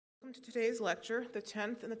Welcome to today's lecture, the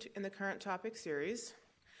 10th in the current topic series.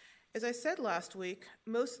 As I said last week,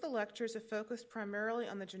 most of the lectures have focused primarily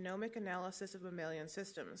on the genomic analysis of mammalian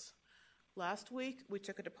systems. Last week, we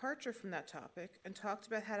took a departure from that topic and talked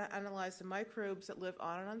about how to analyze the microbes that live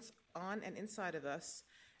on and inside of us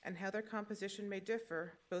and how their composition may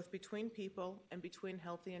differ both between people and between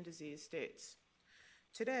healthy and diseased states.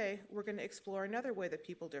 Today, we're going to explore another way that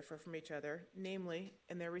people differ from each other, namely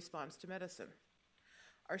in their response to medicine.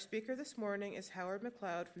 Our speaker this morning is Howard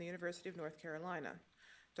McLeod from the University of North Carolina.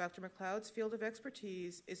 Dr. McLeod's field of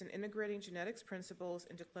expertise is in integrating genetics principles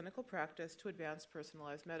into clinical practice to advance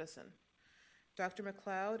personalized medicine. Dr.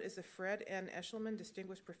 McLeod is the Fred N. Eshelman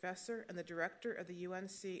Distinguished Professor and the Director of the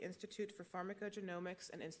UNC Institute for Pharmacogenomics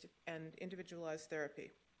and Individualized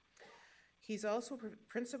Therapy. He's also a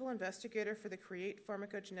principal investigator for the CREATE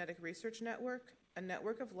Pharmacogenetic Research Network, a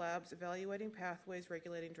network of labs evaluating pathways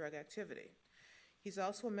regulating drug activity. He's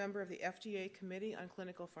also a member of the FDA Committee on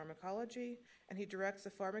Clinical Pharmacology, and he directs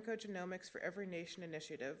the Pharmacogenomics for Every Nation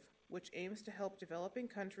initiative, which aims to help developing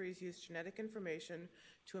countries use genetic information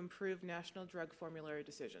to improve national drug formulary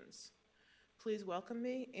decisions. Please join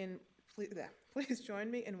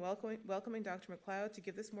me in welcoming Dr. McLeod to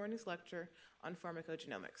give this morning's lecture on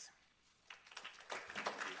pharmacogenomics.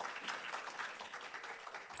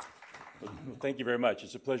 Well, thank you very much.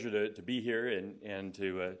 It's a pleasure to be here and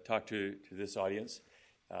to talk to this audience.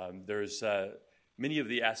 There's many of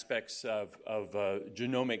the aspects of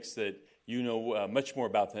genomics that you know much more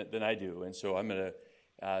about than I do, and so I'm going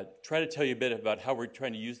to try to tell you a bit about how we're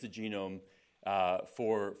trying to use the genome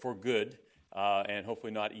for good and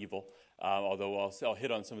hopefully not evil. Although I'll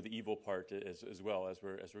hit on some of the evil part as well as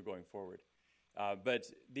we're going forward. But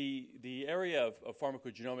the area of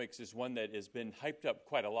pharmacogenomics is one that has been hyped up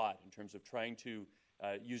quite a lot in terms of trying to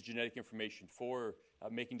use genetic information for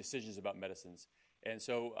making decisions about medicines. And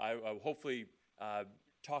so I'll hopefully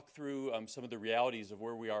talk through some of the realities of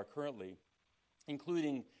where we are currently,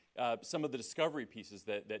 including some of the discovery pieces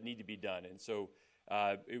that need to be done. And so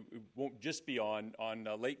it won't just be on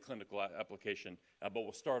late clinical application, but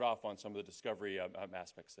we'll start off on some of the discovery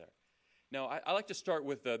aspects there. Now, I like to start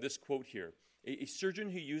with this quote here. A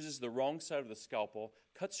surgeon who uses the wrong side of the scalpel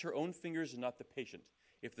cuts her own fingers and not the patient.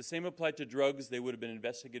 If the same applied to drugs, they would have been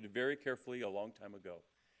investigated very carefully a long time ago.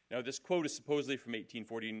 Now, this quote is supposedly from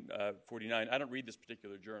 1849. I don't read this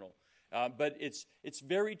particular journal. But it's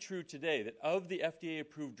very true today that of the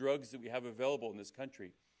FDA-approved drugs that we have available in this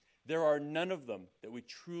country, there are none of them that we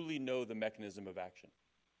truly know the mechanism of action.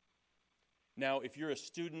 Now, if you're a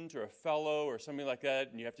student or a fellow or something like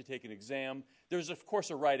that and you have to take an exam, there's, of course,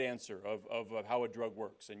 a right answer of how a drug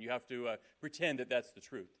works, and you have to pretend that that's the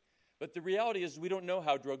truth. But the reality is we don't know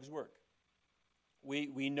how drugs work.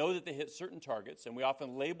 We know that they hit certain targets, and we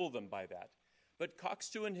often label them by that. But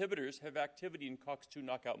COX-2 inhibitors have activity in COX-2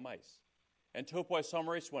 knockout mice, and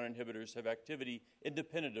topoisomerase 1 inhibitors have activity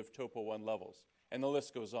independent of topo-1 levels, and the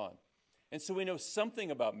list goes on. And so we know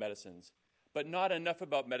something about medicines, but not enough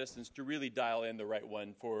about medicines to really dial in the right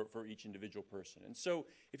one for each individual person. And so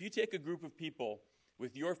if you take a group of people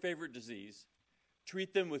with your favorite disease,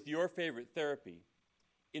 treat them with your favorite therapy,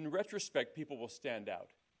 in retrospect, people will stand out.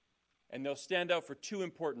 And they'll stand out for two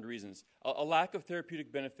important reasons: a lack of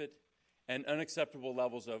therapeutic benefit and unacceptable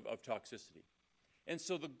levels of toxicity. And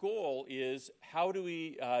so the goal is how do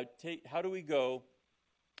we go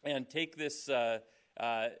and take this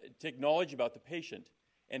take knowledge about the patient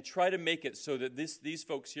and try to make it so that these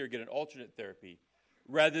folks here get an alternate therapy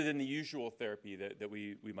rather than the usual therapy that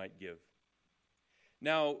we might give.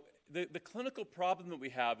 Now, the clinical problem that we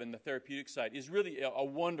have in the therapeutic side is really a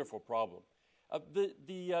wonderful problem.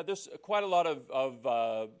 There's quite a lot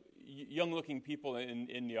of young-looking people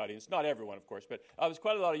in the audience. Not everyone, of course, but there's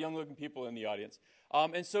quite a lot of young-looking people in the audience.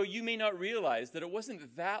 And so you may not realize that it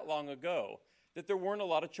wasn't that long ago that there weren't a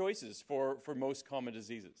lot of choices for most common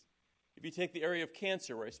diseases. If you take the area of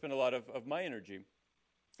cancer, where I spend a lot of my energy,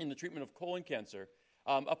 in the treatment of colon cancer,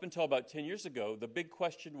 up until about 10 years ago, the big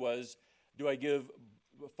question was, do I give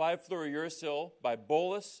 5-fluorouracil by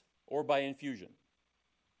bolus or by infusion?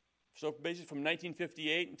 So basically from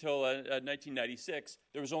 1958 until 1996,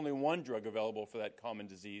 there was only one drug available for that common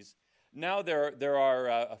disease. Now there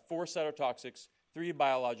are 4 cytotoxics, 3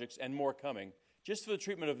 biologics, and more coming, just for the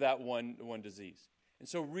treatment of that one disease. And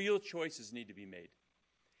so real choices need to be made.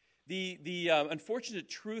 The unfortunate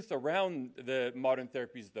truth around the modern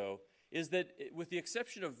therapies, though, is that with the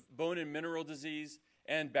exception of bone and mineral disease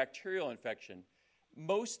and bacterial infection,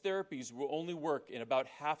 most therapies will only work in about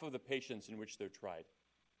half of the patients in which they're tried.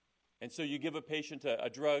 And so you give a patient a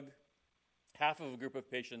drug, half of a group of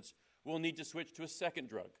patients will need to switch to a second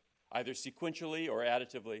drug, either sequentially or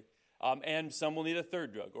additively, and some will need a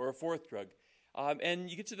third drug or a fourth drug. And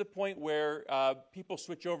you get to the point where people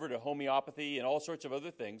switch over to homeopathy and all sorts of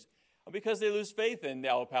other things because they lose faith in the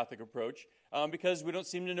allopathic approach because we don't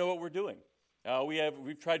seem to know what we're doing.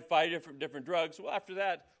 We've tried 5 different drugs. Well, after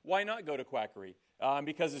that, why not go to quackery?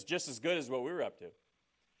 Because it's just as good as what we were up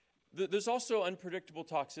to. There's also unpredictable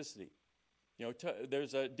toxicity.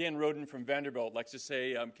 There's Dan Roden from Vanderbilt likes to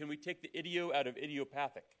say, can we take the idio out of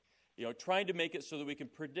idiopathic? Trying to make it so that we can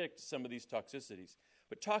predict some of these toxicities.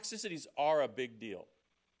 But toxicities are a big deal.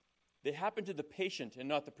 They happen to the patient and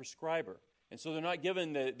not the prescriber. And so they're not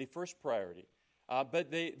given the first priority.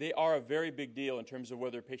 But they are a very big deal in terms of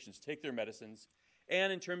whether patients take their medicines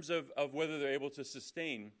and in terms of whether they're able to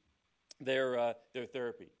sustain their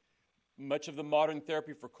therapy. Much of the modern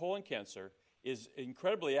therapy for colon cancer is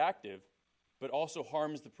incredibly active, but also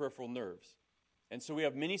harms the peripheral nerves. And so we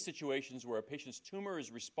have many situations where a patient's tumor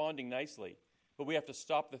is responding nicely, but we have to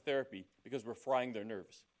stop the therapy because we're frying their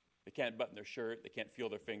nerves. They can't button their shirt. They can't feel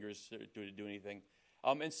their fingers to do anything.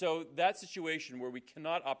 And so that situation where we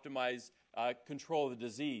cannot optimize control of the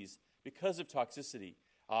disease because of toxicity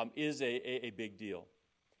is a big deal.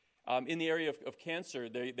 In the area of cancer,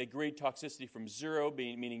 they grade toxicity from 0,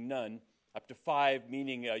 meaning none, up to 5,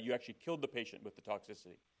 meaning you actually killed the patient with the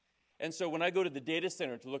toxicity. And so when I go to the data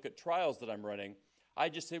center to look at trials that I'm running, I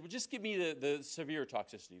just say, well, just give me the severe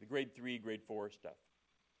toxicity, the grade 3, grade 4 stuff.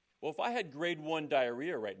 Well, if I had grade 1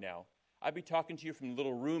 diarrhea right now, I'd be talking to you from the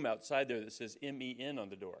little room outside there that says MEN on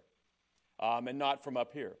the door, and not from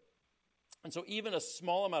up here. And so even a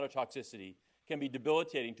small amount of toxicity can be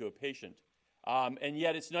debilitating to a patient, and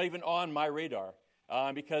yet it's not even on my radar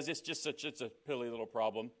because it's just it's a piddly little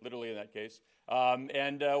problem, literally in that case.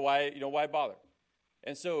 And why bother?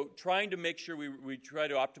 And so trying to make sure we try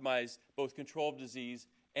to optimize both control of disease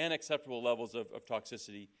and acceptable levels of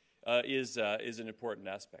toxicity is an important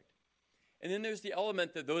aspect. And then there's the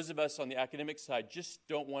element that those of us on the academic side just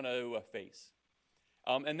don't want to face.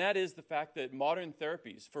 And that is the fact that modern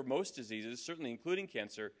therapies for most diseases, certainly including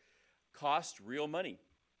cancer, cost real money.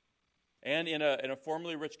 And in a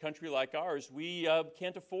formerly rich country like ours, we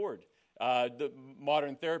can't afford the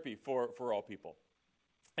modern therapy for all people.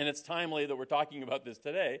 And it's timely that we're talking about this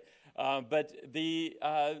today. But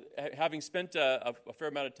having spent a fair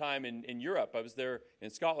amount of time in Europe, I was there in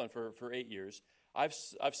Scotland for 8 years,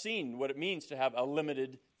 I've seen what it means to have a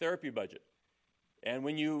limited therapy budget. And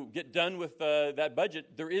when you get done with that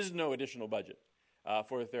budget, there is no additional budget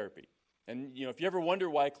for the therapy. And if you ever wonder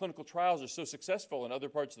why clinical trials are so successful in other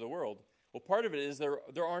parts of the world, well, part of it is there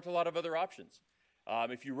aren't a lot of other options.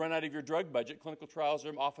 If you run out of your drug budget, clinical trials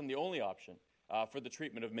are often the only option for the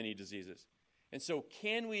treatment of many diseases. And so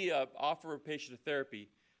can we offer a patient a therapy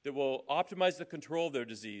that will optimize the control of their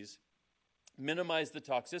disease, minimize the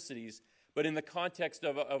toxicities, but in the context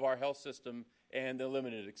of our health system and the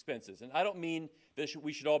limited expenses? And I don't mean that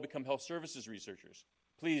we should all become health services researchers.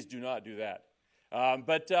 Please do not do that.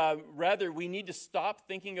 But rather, we need to stop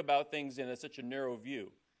thinking about things in such a narrow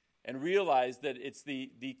view and realize that it's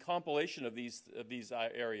the compilation of these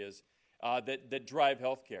areas that drive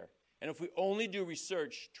healthcare. And if we only do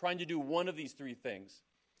research trying to do one of these 3 things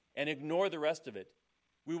and ignore the rest of it,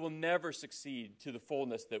 we will never succeed to the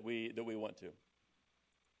fullness that we want to.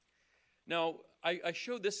 Now, I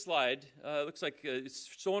showed this slide. It looks like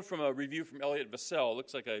it's stolen from a review from Elliot Vassell. It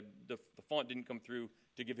looks like the font didn't come through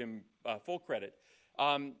to give him full credit.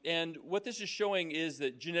 And what this is showing is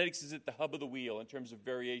that genetics is at the hub of the wheel in terms of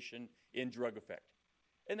variation in drug effect.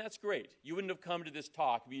 And that's great. You wouldn't have come to this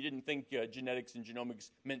talk if you didn't think genetics and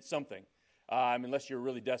genomics meant something, unless you're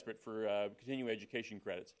really desperate for continuing education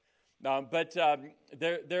credits. But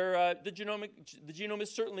the genome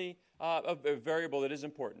is certainly a variable that is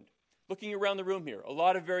important. Looking around the room here, a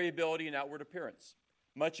lot of variability in outward appearance,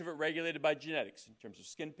 much of it regulated by genetics in terms of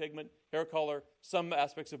skin pigment, hair color, some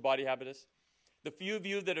aspects of body habitus. The few of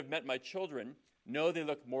you that have met my children know they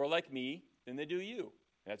look more like me than they do you.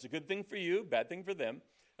 That's a good thing for you, bad thing for them.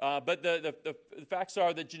 But the facts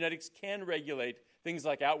are that genetics can regulate things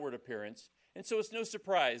like outward appearance. And so it's no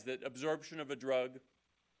surprise that absorption of a drug,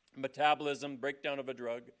 metabolism, breakdown of a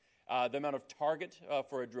drug, the amount of target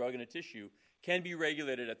for a drug in a tissue can be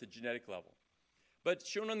regulated at the genetic level. But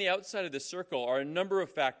shown on the outside of this circle are a number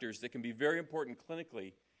of factors that can be very important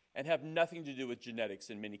clinically and have nothing to do with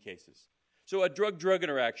genetics in many cases. So a drug-drug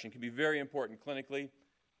interaction can be very important clinically,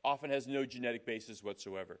 often has no genetic basis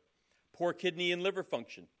whatsoever. Poor kidney and liver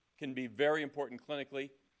function can be very important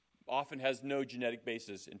clinically, often has no genetic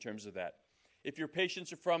basis in terms of that. If your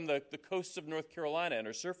patients are from the coasts of North Carolina and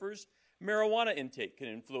are surfers, marijuana intake can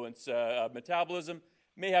influence metabolism,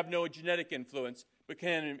 may have no genetic influence, but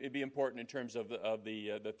can it be important in terms of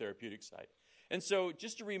the therapeutic side. And so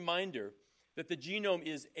just a reminder that the genome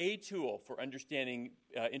is a tool for understanding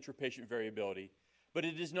intrapatient variability, but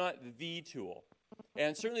it is not the tool.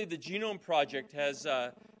 And certainly the Genome Project has,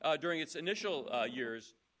 during its initial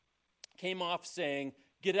years, came off saying,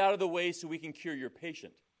 get out of the way so we can cure your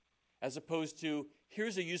patient, as opposed to,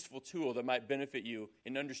 here's a useful tool that might benefit you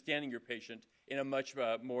in understanding your patient in a much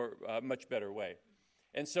better way.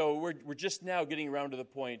 And so we're just now getting around to the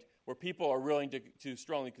point where people are willing to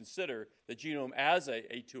strongly consider the genome as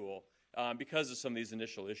a tool because of some of these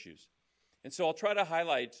initial issues. And so I'll try to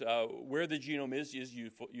highlight where the genome is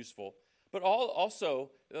useful, but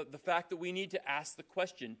also the fact that we need to ask the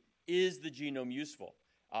question, is the genome useful?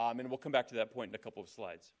 And we'll come back to that point in a couple of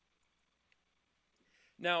slides.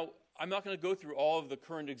 Now, I'm not going to go through all of the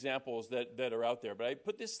current examples that are out there, but I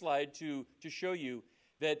put this slide to show you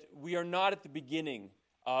that we are not at the beginning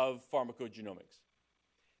of pharmacogenomics.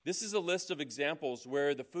 This is a list of examples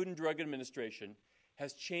where the Food and Drug Administration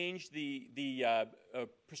has changed the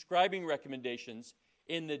prescribing recommendations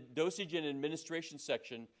in the dosage and administration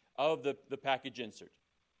section of the package insert.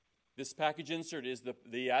 This package insert is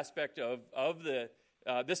the aspect of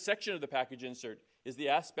this section of the package insert is the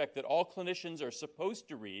aspect that all clinicians are supposed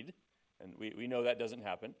to read, and we know that doesn't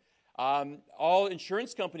happen. All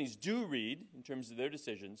insurance companies do read in terms of their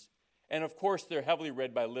decisions, and of course they're heavily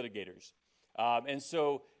read by litigators. And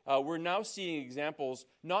so we're now seeing examples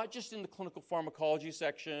not just in the clinical pharmacology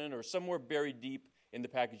section or somewhere buried deep in the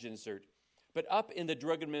package insert, but up in the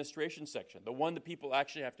drug administration section, the one that people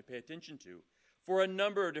actually have to pay attention to, for a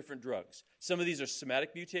number of different drugs. Some of these are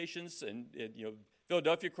somatic mutations, and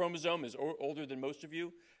Philadelphia chromosome is older than most of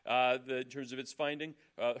you in terms of its finding.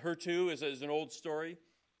 HER2 is an old story.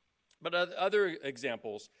 But other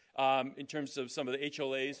examples in terms of some of the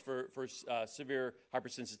HLAs for severe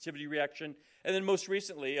hypersensitivity reaction. And then most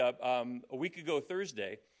recently, a week ago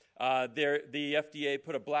Thursday, the FDA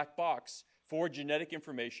put a black box for genetic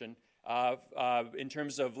information in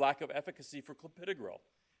terms of lack of efficacy for clopidogrel,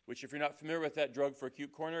 which, if you're not familiar with that drug for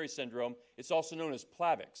acute coronary syndrome, it's also known as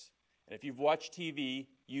Plavix. And if you've watched TV,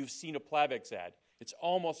 you've seen a Plavix ad. It's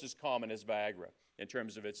almost as common as Viagra in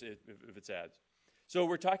terms of its ads. So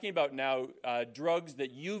we're talking about now drugs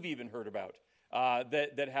that you've even heard about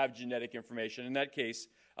that have genetic information. In that case,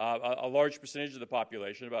 a large percentage of the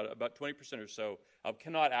population, about 20% or so,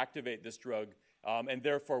 cannot activate this drug and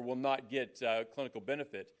therefore will not get clinical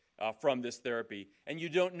benefit from this therapy. And you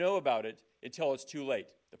don't know about it until it's too late.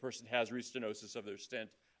 The person has restenosis of their stent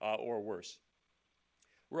or worse.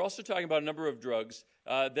 We're also talking about a number of drugs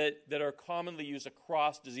that are commonly used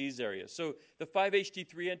across disease areas. So the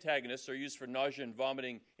 5-HT3 antagonists are used for nausea and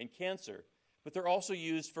vomiting in cancer, but they're also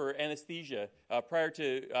used for anesthesia prior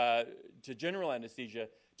to general anesthesia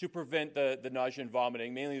to prevent the nausea and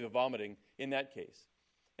vomiting, mainly the vomiting in that case.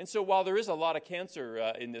 And so while there is a lot of cancer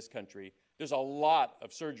in this country, there's a lot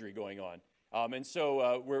of surgery going on. And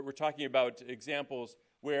so we're talking about examples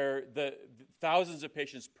where the thousands of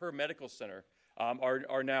patients per medical center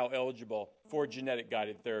are now eligible for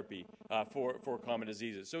genetic-guided therapy for common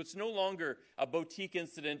diseases. So it's no longer a boutique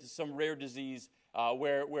incident to some rare disease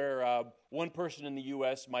where one person in the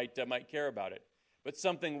U.S. might care about it, but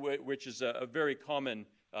something which is a very common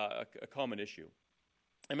issue.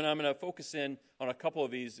 I mean, I'm going to focus in on a couple of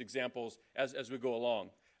these examples as we go along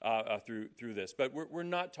through this. But we're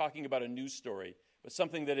not talking about a news story, but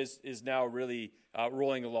something that is now really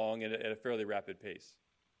rolling along at a fairly rapid pace.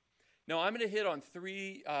 Now, I'm going to hit on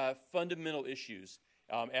three fundamental issues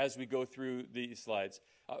as we go through these slides.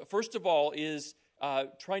 First of all is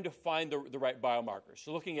trying to find the right biomarkers.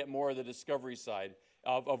 So looking at more of the discovery side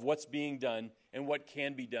of what's being done and what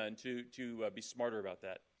can be done to be smarter about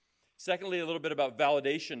that. Secondly, a little bit about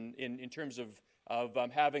validation in terms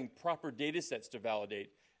of having proper data sets to validate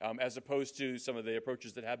as opposed to some of the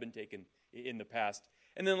approaches that have been taken in the past.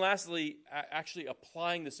 And then lastly, actually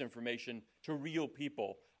applying this information to real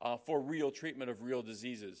people for real treatment of real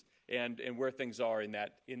diseases and where things are in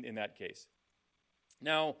that case.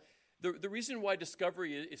 Now, the reason why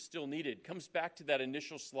discovery is still needed comes back to that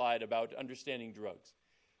initial slide about understanding drugs.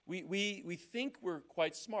 We think we're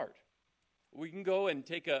quite smart. We can go and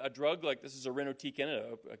take a drug like this is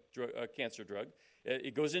irinotecan, a cancer drug.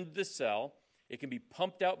 It goes into the cell. It can be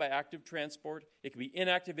pumped out by active transport. It can be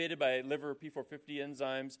inactivated by liver P450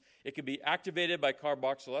 enzymes. It can be activated by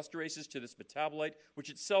carboxylesterases to this metabolite, which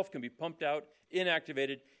itself can be pumped out,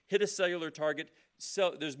 inactivated, hit a cellular target.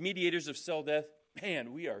 There's mediators of cell death.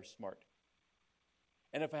 Man, we are smart.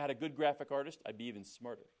 And if I had a good graphic artist, I'd be even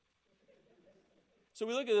smarter. So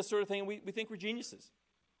we look at this sort of thing and we think we're geniuses.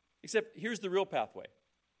 Except here's the real pathway.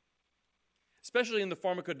 especially in the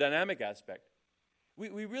pharmacodynamic aspect.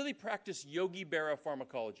 We really practice Yogi Berra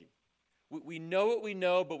pharmacology. We know what we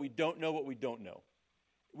know, but we don't know what we don't know.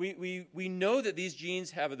 We know that these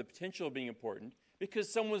genes have the potential of being important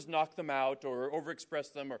because someone's knocked them out or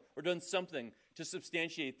overexpressed them or done something to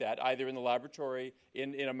substantiate that, either in the laboratory,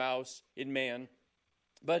 in a mouse, in man.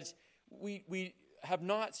 But we have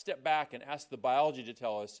not stepped back and asked the biology to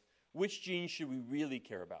tell us which genes should we really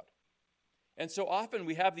care about. And so often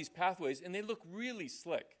we have these pathways, and they look really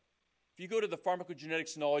slick. If you go to the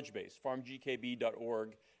Pharmacogenetics knowledge base,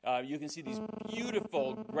 pharmgkb.org, you can see these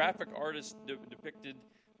beautiful graphic artists depicted.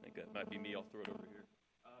 I think that might be me. I'll throw it over here.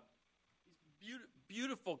 These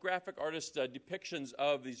beautiful graphic artist depictions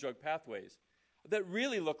of these drug pathways that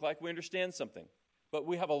really look like we understand something, but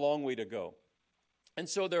we have a long way to go. And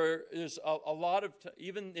so there's a lot of,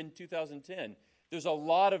 even in 2010, there's a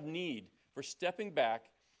lot of need for stepping back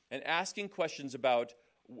and asking questions about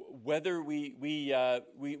whether we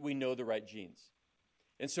know the right genes.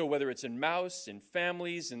 And so whether it's in mouse, in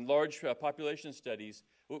families, in large population studies,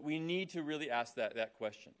 we need to really ask that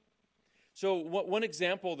question. So one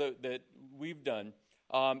example that we've done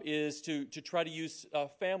is to try to use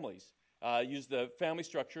families, use the family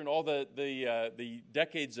structure and all the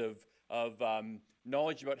decades of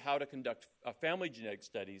knowledge about how to conduct family genetic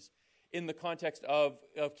studies in the context of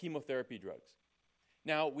chemotherapy drugs.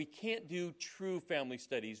 Now, we can't do true family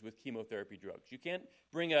studies with chemotherapy drugs. You can't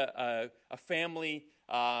bring a family,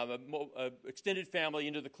 extended family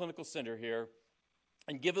into the clinical center here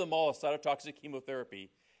and give them all a cytotoxic chemotherapy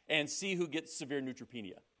and see who gets severe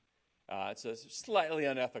neutropenia. It's slightly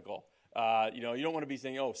unethical. You don't want to be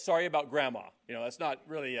saying, "Oh, sorry about grandma." That's not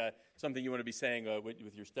really something you want to be saying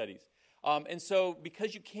with your studies. And so,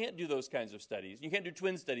 because you can't do those kinds of studies, you can't do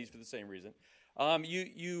twin studies for the same reason.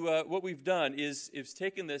 What we've done is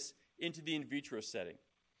taken this into the in vitro setting.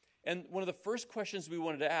 And one of the first questions we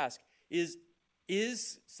wanted to ask is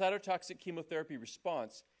cytotoxic chemotherapy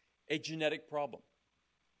response a genetic problem?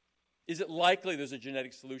 Is it likely there's a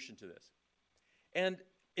genetic solution to this? And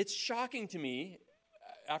it's shocking to me,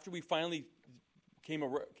 after we finally came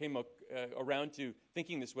around to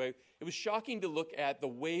thinking this way, it was shocking to look at the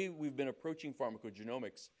way we've been approaching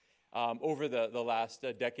pharmacogenomics over the last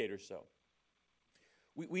decade or so.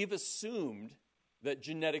 We've assumed that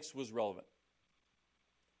genetics was relevant.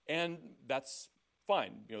 And that's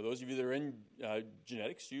fine. Those of you that are in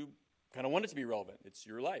genetics, you kind of want it to be relevant. It's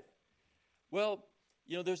your life. Well,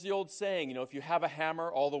 there's the old saying, if you have a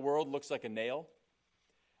hammer, all the world looks like a nail.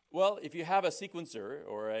 Well, if you have a sequencer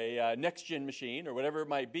or a next-gen machine or whatever it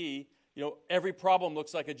might be, every problem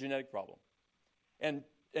looks like a genetic problem. And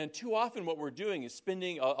too often what we're doing is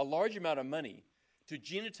spending a large amount of money to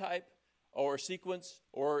genotype or sequence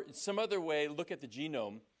or in some other way look at the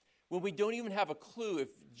genome when we don't even have a clue if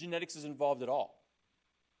genetics is involved at all.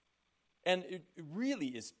 And it really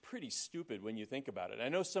is pretty stupid when you think about it. I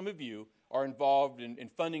know some of you are involved in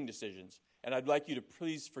funding decisions, and I'd like you to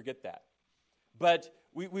please forget that. But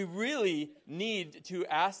we really need to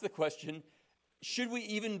ask the question, should we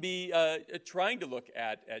even be trying to look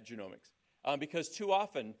at genomics? Because too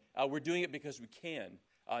often we're doing it because we can,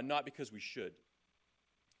 not because we should.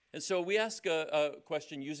 And so we ask a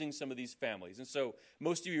question using some of these families. And so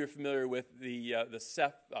most of you are familiar with the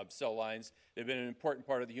Ceph cell lines. They've been an important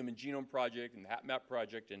part of the Human Genome Project and the HapMap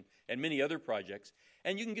project and many other projects.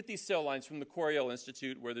 And you can get these cell lines from the Coriell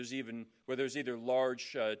Institute, where there's either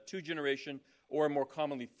large 2-generation or more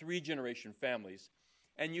commonly 3-generation families.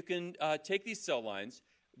 And you can take these cell lines,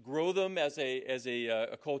 grow them as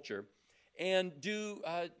a culture, and do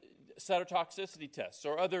cytotoxicity tests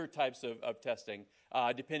or other types of testing,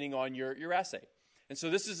 depending on your assay. And so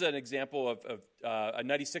this is an example of a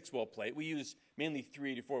 96-well plate. We use mainly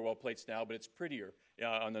 384-well plates now, but it's prettier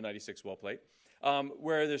on the 96-well plate,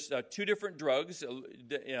 where there's 2 different drugs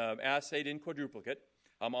assayed in quadruplicate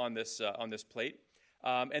on this plate.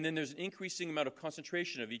 And then there's an increasing amount of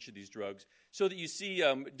concentration of each of these drugs so that you see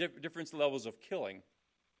different levels of killing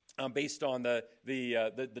based on the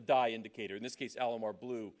dye indicator, in this case Alomar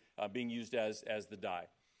blue being used as the dye.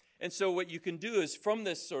 And so what you can do is from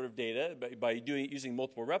this sort of data, by using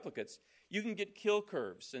multiple replicates, you can get kill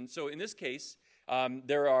curves. And so in this case,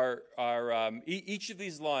 there are each of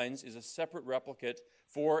these lines is a separate replicate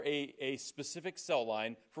for a specific cell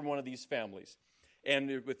line from one of these families.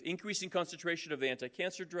 And with increasing concentration of the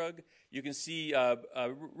anti-cancer drug, you can see a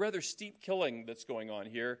rather steep killing that's going on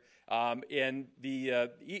here. And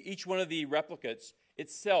each one of the replicates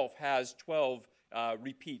itself has 12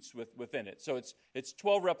 repeats within it. So it's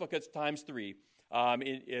 12 replicates times 3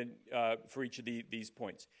 for each of these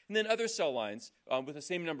points. And then other cell lines with the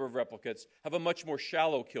same number of replicates have a much more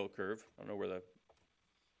shallow kill curve. I don't know where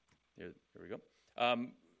there we go.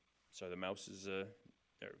 Sorry, the mouse is, there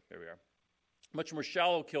we are. Much more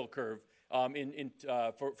shallow kill curve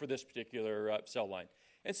for this particular cell line.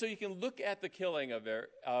 And so you can look at the killing of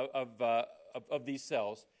these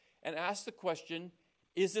cells and ask the question,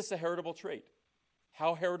 is this a heritable trait?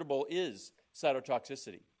 How heritable is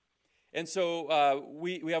cytotoxicity? And so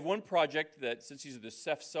we have one project that, since these are the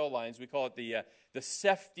Ceph cell lines, we call it the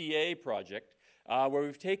Ceph.D project, where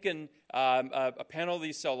we've taken a panel of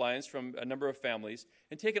these cell lines from a number of families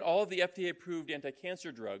and taken all of the FDA-approved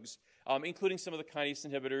anti-cancer drugs, including some of the kinase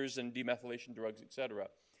inhibitors and demethylation drugs, et cetera,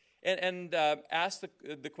 and asked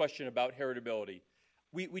the question about heritability.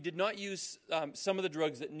 We did not use some of the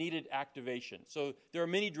drugs that needed activation. So there are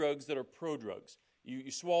many drugs that are prodrugs.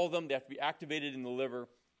 You swallow them, they have to be activated in the liver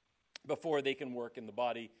before they can work in the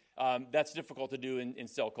body. That's difficult to do in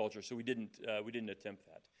cell culture, so we didn't attempt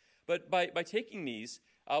that. But by taking these,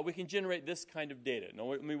 we can generate this kind of data. Now,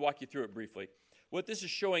 let me walk you through it briefly. What this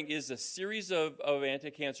is showing is a series of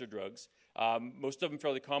anti-cancer drugs, most of them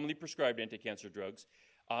fairly commonly prescribed anti-cancer drugs,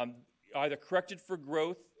 either corrected for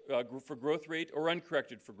growth rate or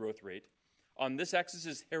uncorrected for growth rate. On this axis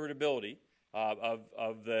is heritability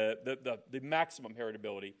of the maximum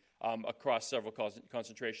heritability across several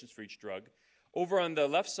concentrations for each drug. Over on the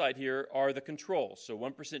left side here are the controls, so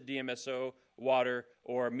 1% DMSO, water,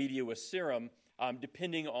 or media with serum,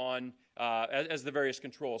 depending on as the various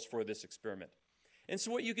controls for this experiment. And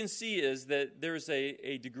so what you can see is that there's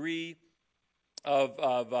a degree of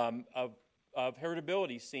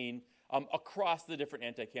heritability seen across the different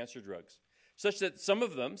anti-cancer drugs, such that some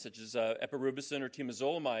of them, such as epirubicin or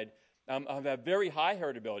temozolomide, have very high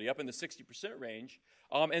heritability, up in the 60% range,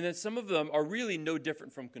 and then some of them are really no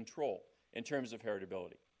different from control in terms of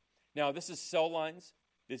heritability. Now, this is cell lines.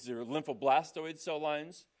 These are lymphoblastoid cell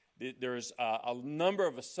lines. There's a number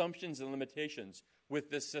of assumptions and limitations with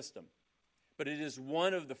this system. But it is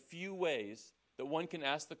one of the few ways that one can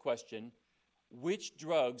ask the question, which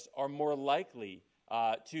drugs are more likely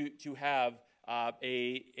to have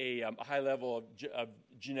a high level of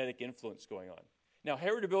genetic influence going on? Now,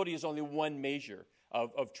 heritability is only one measure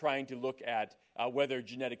of trying to look at whether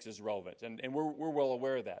genetics is relevant, and we're well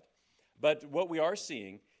aware of that. But what we are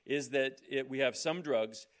seeing is that we have some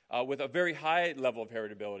drugs with a very high level of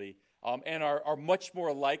heritability and are much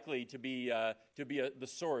more likely to be the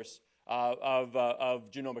source of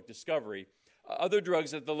genomic discovery. Other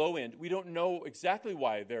drugs at the low end, we don't know exactly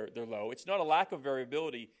why they're low. It's not a lack of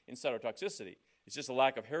variability in cytotoxicity. It's just a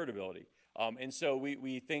lack of heritability. And so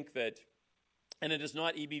we think that, and it is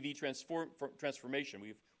not EBV transformation.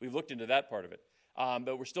 We've looked into that part of it.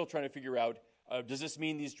 But we're still trying to figure out, does this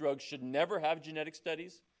mean these drugs should never have genetic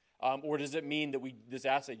studies? Or does it mean that this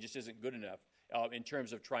assay just isn't good enough in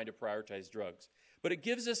terms of trying to prioritize drugs? But it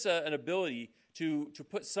gives us an ability to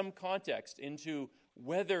put some context into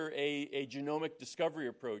whether a genomic discovery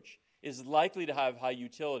approach is likely to have high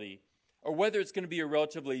utility or whether it's going to be a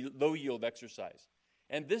relatively low-yield exercise.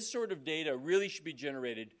 And this sort of data really should be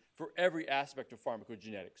generated for every aspect of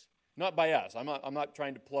pharmacogenetics. Not by us. I'm not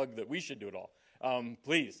trying to plug that we should do it all.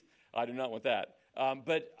 Please, I do not want that.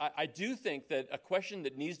 But I do think that a question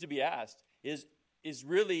that needs to be asked is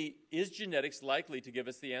genetics likely to give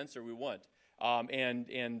us the answer we want? Can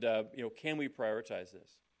we prioritize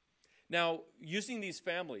this? Now, using these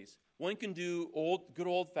families, one can do good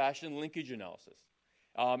old-fashioned linkage analysis.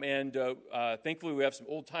 Thankfully, we have some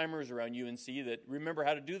old-timers around UNC that remember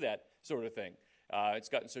how to do that sort of thing. It's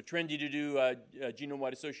gotten so trendy to do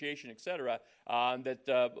genome-wide association, et cetera, that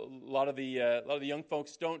a lot of the young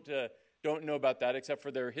folks don't know about that except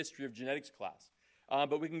for their history of genetics class.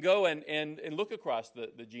 But we can go and look across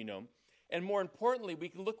the genome. And more importantly, we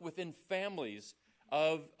can look within families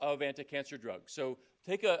of anti-cancer drugs. So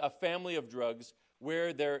take a family of drugs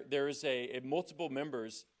where there is multiple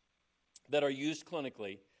members that are used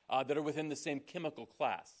clinically that are within the same chemical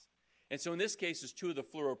class. And so in this case, there's two of the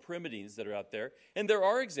fluoropyrimidines that are out there. And there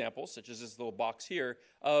are examples, such as this little box here,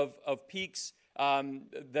 of peaks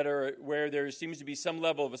that are where there seems to be some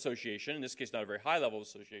level of association, in this case not a very high level of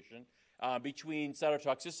association, between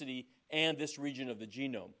cytotoxicity and this region of the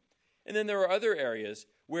genome. And then there are other areas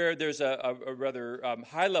where there's a rather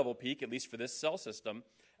high-level peak, at least for this cell system,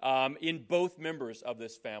 in both members of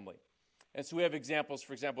this family. And so we have examples,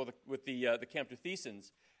 for example, with the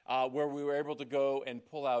camptothecins, where we were able to go and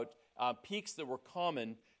pull out peaks that were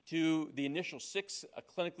common to the initial 6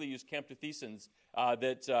 clinically used camptothecins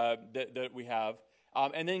that we have,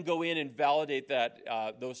 and then go in and validate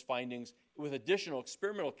those findings with additional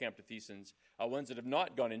experimental camptothecins, ones that have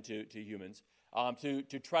not gone into humans,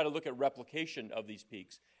 to try to look at replication of these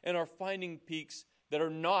peaks. And are finding peaks that are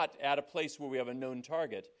not at a place where we have a known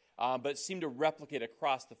target, but seem to replicate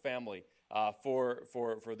across the family for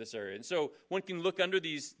this area. And so one can look under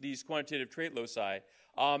these quantitative trait loci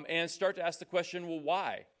and start to ask the question, well,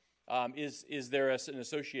 why? Is there an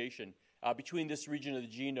association between this region of the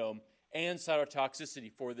genome and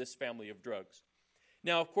cytotoxicity for this family of drugs?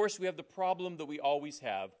 Now, of course, we have the problem that we always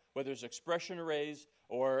have, whether it's expression arrays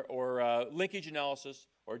or linkage analysis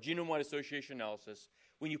or genome-wide association analysis.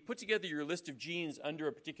 When you put together your list of genes under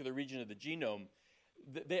a particular region of the genome,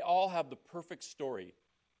 they all have the perfect story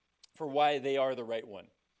for why they are the right one.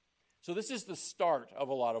 So this is the start of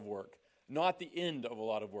a lot of work, not the end of a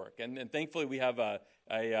lot of work. And thankfully, we have a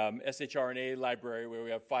shRNA library where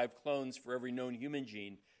we have 5 clones for every known human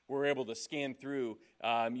gene. We're able to scan through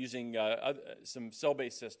using some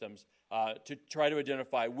cell-based systems to try to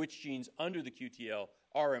identify which genes under the QTL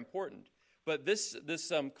are important. But this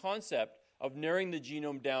concept of narrowing the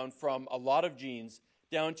genome down from a lot of genes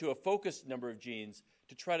down to a focused number of genes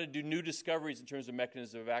to try to do new discoveries in terms of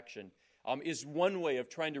mechanism of action is one way of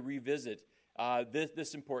trying to revisit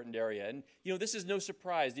this important area. And this is no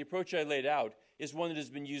surprise. The approach I laid out is one that has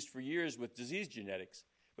been used for years with disease genetics.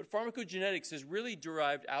 But pharmacogenetics is really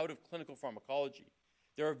derived out of clinical pharmacology.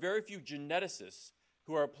 There are very few geneticists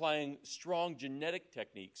who are applying strong genetic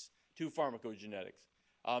techniques to pharmacogenetics.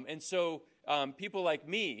 And so people like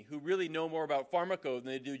me, who really know more about pharmaco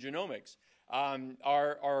than they do genomics,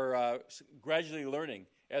 are gradually learning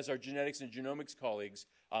as our genetics and genomics colleagues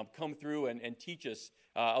come through and teach us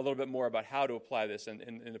a little bit more about how to apply this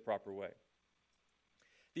in the proper way.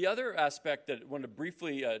 The other aspect that I want to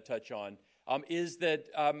briefly touch on is that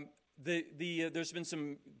there's been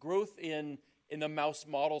some growth in the mouse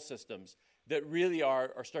model systems that really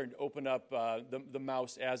are starting to open up the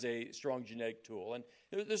mouse as a strong genetic tool. And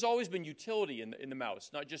there's always been utility in the mouse,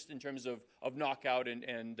 not just in terms of knockout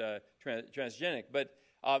and transgenic, but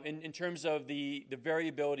in terms of the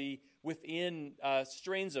variability within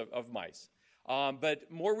strains of mice. But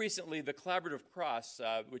more recently, the collaborative cross,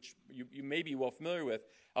 which you may be well familiar with,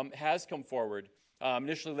 has come forward,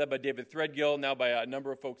 initially led by David Threadgill, now by a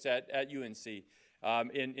number of folks at UNC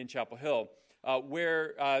in Chapel Hill,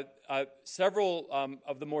 where several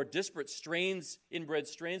of the more disparate strains, inbred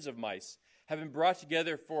strains of mice, have been brought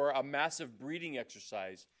together for a massive breeding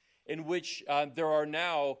exercise in which there are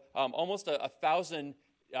now almost 1,000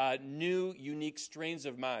 new unique strains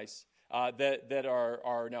of mice that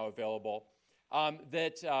are now available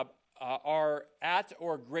that are at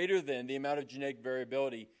or greater than the amount of genetic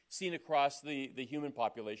variability seen across the human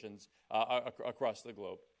populations across the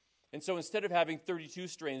globe. And so instead of having 32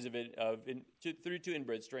 strains 32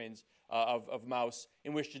 inbred strains of mouse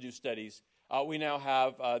in which to do studies, we now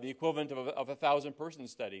have the equivalent of a 1,000-person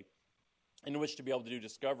study in which to be able to do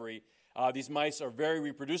discovery. These mice are very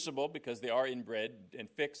reproducible because they are inbred and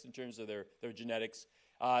fixed in terms of their genetics.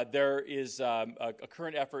 There is a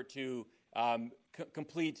current effort to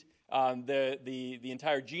complete the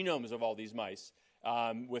entire genomes of all these mice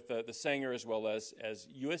with the Sanger as well as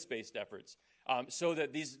US-based efforts, so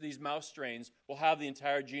that these mouse strains will have the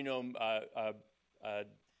entire genome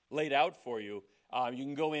laid out for you. You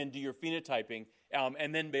can go in, do your phenotyping,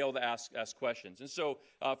 and then be able to ask questions. And so,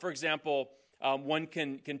 for example, one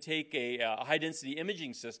can take a high-density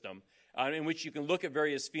imaging system in which you can look at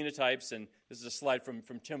various phenotypes, and this is a slide from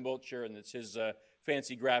Tim Wiltshire, and it's his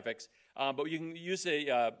fancy graphics. But you can use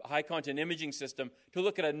a high-content imaging system to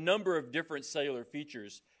look at a number of different cellular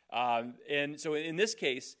features. And so in this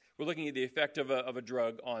case, we're looking at the effect of a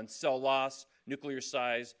drug on cell loss, nuclear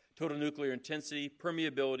size, total nuclear intensity,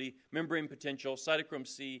 permeability, membrane potential, cytochrome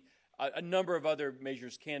C. A number of other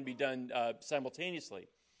measures can be done simultaneously.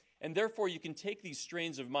 And therefore, you can take these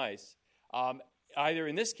strains of mice, either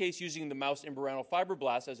in this case using the mouse embryonal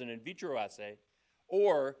fibroblasts as an in vitro assay,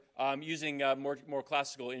 or using more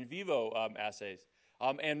classical in vivo assays,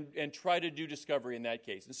 and try to do discovery in that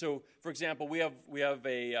case. And so, for example, we have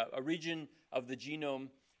a region of the genome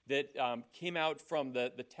that came out from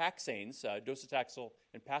the taxanes, docetaxel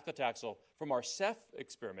and paclitaxel, from our Ceph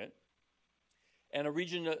experiment, and a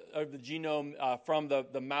region of the genome from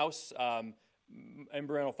the mouse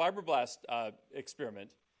embryonal fibroblast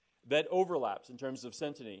experiment that overlaps in terms of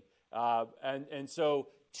synteny. And so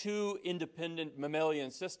 2 independent mammalian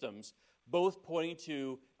systems, both pointing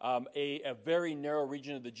to a very narrow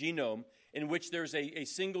region of the genome in which there's a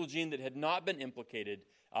single gene that had not been implicated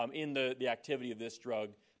in the activity of this drug,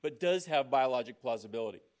 but does have biologic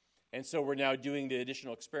plausibility. And so we're now doing the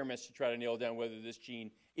additional experiments to try to nail down whether this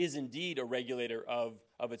gene is indeed a regulator of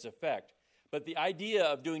its effect. But the idea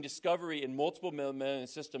of doing discovery in multiple mammalian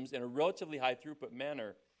systems in a relatively high throughput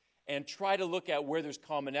manner and try to look at where there's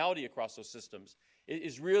commonality across those systems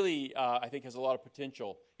is really, I think, has a lot of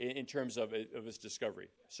potential in terms of its discovery.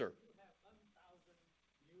 Sir? You have 1,000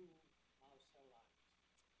 new mouse cell lines.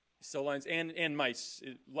 Cell lines and mice,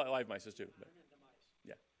 live mice too. And the mice.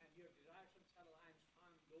 Yeah. And your derived from cell lines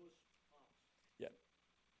on those mouse. Yeah.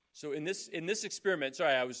 So in this experiment,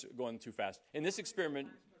 sorry, I was going too fast. In this experiment,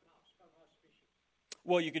 Per mouse species.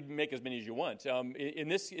 well, you could make as many as you want. In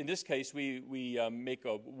this case, we make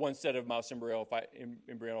one set of mouse embryonal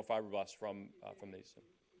fibroblasts from these.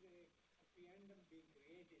 We end up being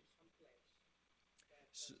created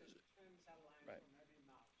someplace that 10 cell lines Right. from every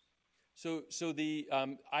mouse. So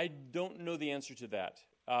I don't know the answer to that.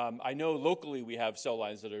 I know locally we have cell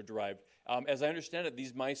lines that are derived. As I understand it,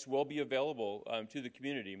 these mice will be available to the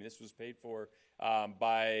community. I mean, this was paid for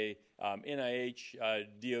by NIH,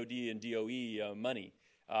 DoD, and DOE money,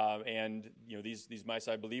 and these mice,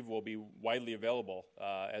 I believe, will be widely available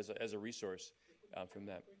as a resource from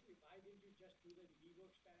that. Why did you just do the in vivo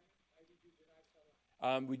experiment? Why did you derive cell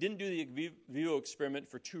lines? We didn't do the in vivo experiment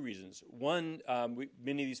for two reasons. One,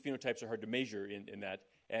 many of these phenotypes are hard to measure in that,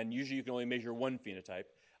 and usually you can only measure one phenotype.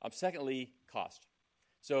 Secondly, cost.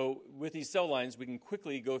 So with these cell lines, we can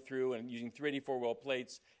quickly go through and using 384-well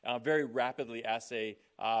plates, very rapidly assay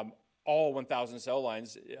all 1,000 cell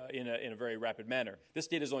lines in a very rapid manner. This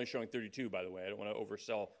data is only showing 32, by the way. I don't want to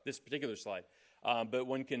oversell this particular slide. But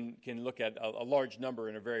one can look at a large number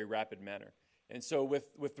in a very rapid manner. And so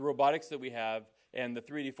with the robotics that we have and the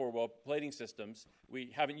 384-well plating systems,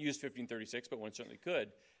 we haven't used 1536, but one certainly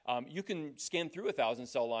could. You can scan through 1,000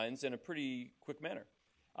 cell lines in a pretty quick manner.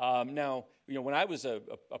 Now, when I was a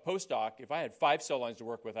postdoc, if I had 5 cell lines to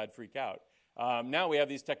work with, I'd freak out. Now we have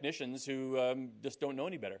these technicians who just don't know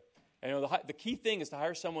any better. And the key thing is to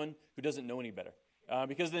hire someone who doesn't know any better,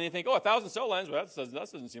 because then they think, 1,000 cell lines, well, that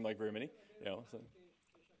doesn't seem like very many. So.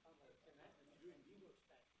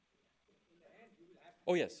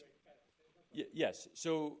 Oh yes. Yes.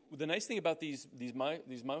 So the nice thing about these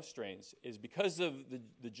mouse strains is because of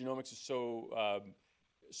the genomics is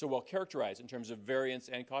so well characterized in terms of variance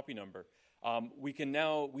and copy number, we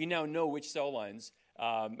now know which cell lines,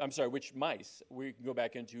 which mice we can go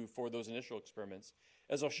back into for those initial experiments.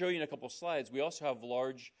 As I'll show you in a couple of slides, we also have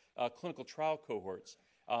large clinical trial cohorts.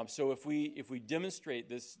 So if we demonstrate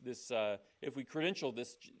this, if we credential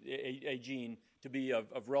this a gene to be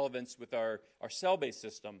of relevance with our cell-based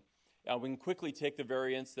system, we can quickly take the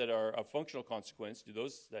variants that are of functional consequence, do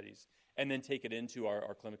those studies, and then take it into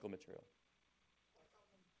our clinical material.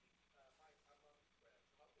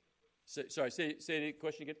 Sorry, say the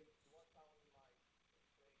question again.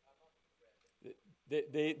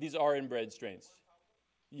 These are inbred strains.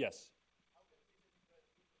 Yes.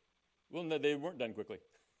 Well, no, they weren't done quickly.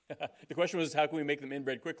 The question was, how can we make them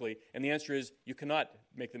inbred quickly? And the answer is, you cannot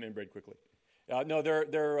make them inbred quickly. No,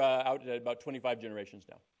 they're out at about 25 generations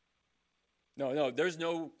now. No, there's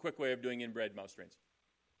no quick way of doing inbred mouse strains.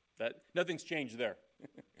 Nothing's changed there.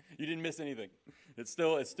 You didn't miss anything. It's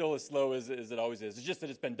still as slow as it always is. It's just that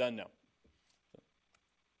it's been done now.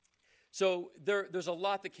 So there's a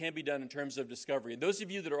lot that can be done in terms of discovery. And those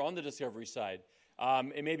of you that are on the discovery side,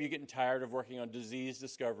 and maybe you're getting tired of working on disease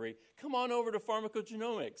discovery, come on over to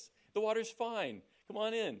Pharmacogenomics. The water's fine. Come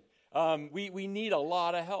on in. We need a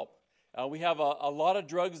lot of help. We have a lot of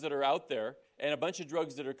drugs that are out there and a bunch of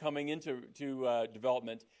drugs that are coming into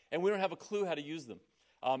development, and we don't have a clue how to use them.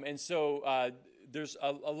 And so there's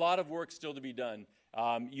a lot of work still to be done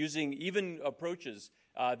using even approaches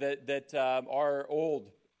that are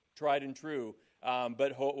old, tried and true,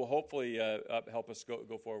 but will hopefully help us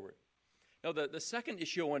go forward. Now, the second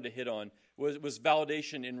issue I wanted to hit on was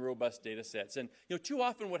validation in robust data sets. And too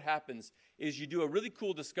often what happens is you do a really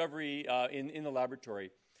cool discovery in the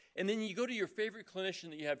laboratory, and then you go to your favorite clinician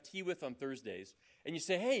that you have tea with on Thursdays, and you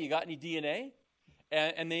say, hey, you got any DNA?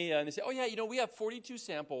 And they say, oh, yeah, we have 42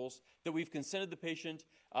 samples that we've consented the patient,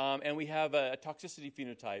 and we have a toxicity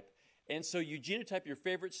phenotype. And so you genotype your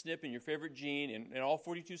favorite SNP and your favorite gene in all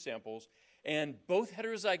 42 samples, and both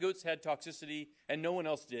heterozygotes had toxicity, and no one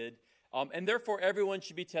else did. And therefore, everyone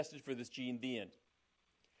should be tested for this gene, the end.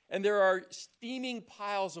 And there are steaming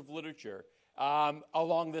piles of literature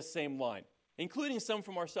along this same line, including some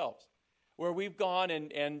from ourselves, where we've gone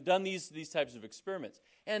and done these types of experiments.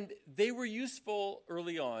 And they were useful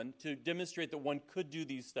early on to demonstrate that one could do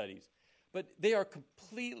these studies. But they are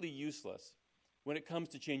completely useless when it comes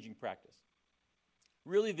to changing practice.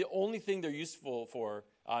 Really, the only thing they're useful for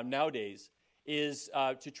nowadays is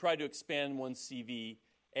to try to expand one's CV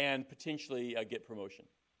and potentially get promotion.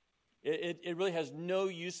 It really has no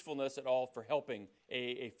usefulness at all for helping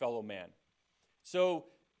a fellow man. So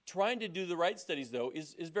trying to do the right studies, though,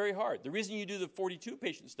 is very hard. The reason you do the 42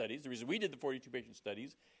 patient studies, the reason we did the 42 patient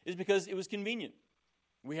studies, is because it was convenient.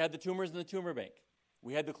 We had the tumors in the tumor bank.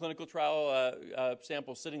 We had the clinical trial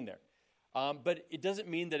sample sitting there. But it doesn't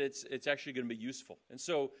mean that it's actually going to be useful. And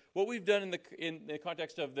so what we've done in the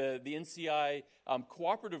context of the NCI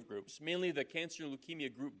cooperative groups, mainly the Cancer and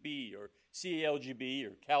Leukemia Group B or CALGB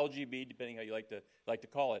or CalGB, depending how you like to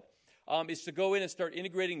call it, is to go in and start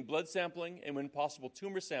integrating blood sampling and, when possible,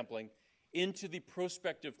 tumor sampling into the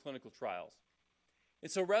prospective clinical trials.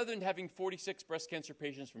 And so rather than having 46 breast cancer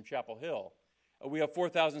patients from Chapel Hill, we have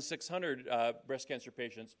 4,600 breast cancer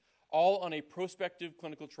patients, all on a prospective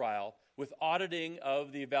clinical trial with auditing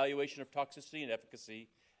of the evaluation of toxicity and efficacy,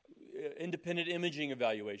 independent imaging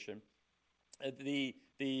evaluation.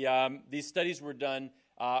 These studies were done,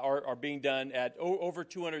 are being done at over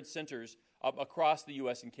 200 centers across the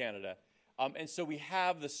U.S. and Canada. And so we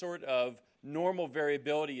have the sort of normal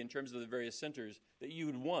variability in terms of the various centers that you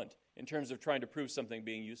would want in terms of trying to prove something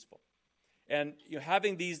being useful. And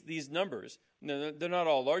having these numbers, they're not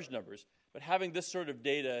all large numbers, but having this sort of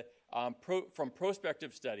data from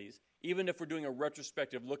prospective studies, even if we're doing a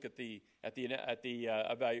retrospective look at the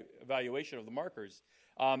evaluation of the markers,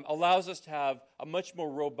 allows us to have a much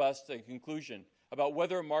more robust conclusion about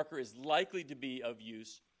whether a marker is likely to be of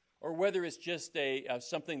use or whether it's just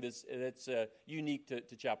something that's unique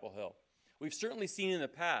to Chapel Hill. We've certainly seen in the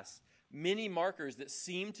past many markers that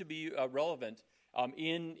seem to be relevant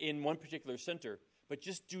in one particular center, but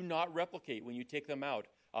just do not replicate when you take them out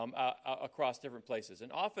across different places.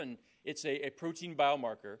 And often it's a protein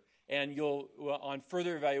biomarker, and on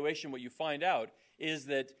further evaluation, what you find out is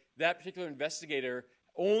that particular investigator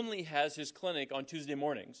only has his clinic on Tuesday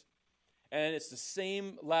mornings. And it's the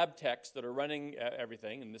same lab techs that are running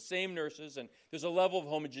everything, and the same nurses, and there's a level of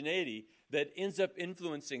homogeneity that ends up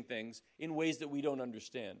influencing things in ways that we don't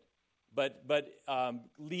understand, but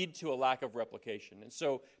lead to a lack of replication. And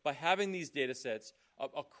so by having these data sets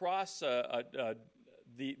across the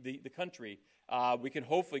country, we can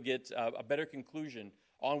hopefully get a better conclusion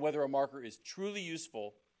on whether a marker is truly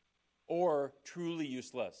useful or truly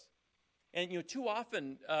useless. And too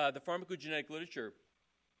often the pharmacogenetic literature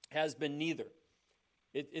has been neither.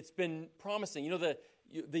 It's been promising.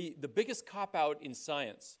 The biggest cop-out in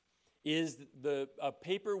science is the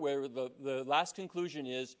paper where the last conclusion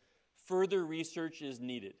is further research is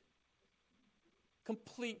needed.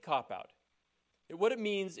 Complete cop-out. What it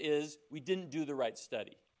means is we didn't do the right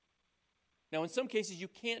study. Now, in some cases, you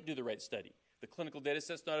can't do the right study. The clinical data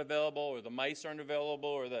set's not available, or the mice aren't available,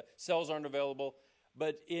 or the cells aren't available.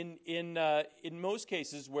 But in most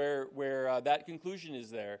cases where that conclusion is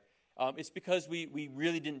there, it's because we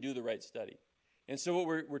really didn't do the right study. And so what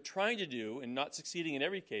we're trying to do, and not succeeding in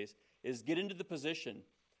every case, is get into the position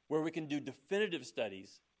where we can do definitive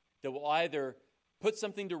studies that will either put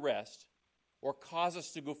something to rest or cause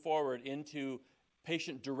us to go forward into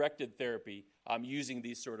patient-directed therapy using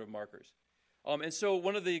these sort of markers. And so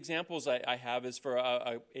one of the examples I have is for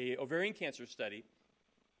a ovarian cancer study.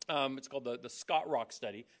 It's called the Scott Rock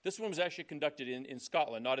study. This one was actually conducted in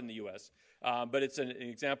Scotland, not in the U.S., but it's an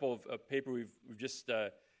example of a paper we've just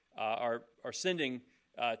are sending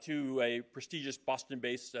to a prestigious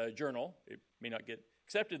Boston-based journal. It may not get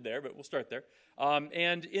accepted there, but we'll start there.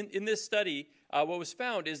 And in this study, what was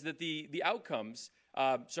found is that the outcomes,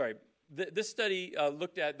 this study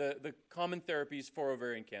looked at the common therapies for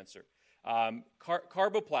ovarian cancer.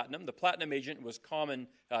 Carboplatinum, the platinum agent, was common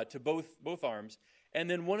to both arms. And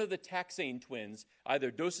then one of the taxane twins,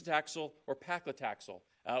 either docetaxel or paclitaxel,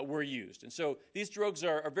 were used. And so these drugs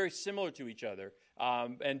are very similar to each other,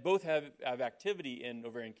 and both have activity in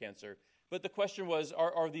ovarian cancer. But the question was,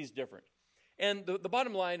 are these different? And the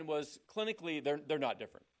bottom line was, clinically, they're not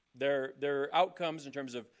different. Their outcomes in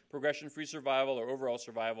terms of progression-free survival or overall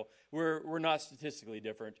survival were not statistically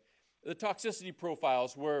different. The toxicity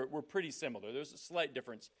profiles were pretty similar. There's a slight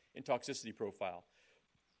difference in toxicity profile.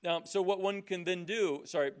 Now, so what one can then do,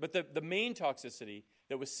 but the main toxicity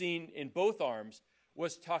that was seen in both arms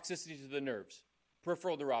was toxicity to the nerves,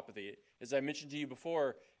 peripheral neuropathy. As I mentioned to you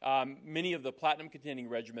before, many of the platinum-containing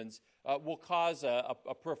regimens will cause a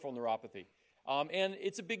peripheral neuropathy. And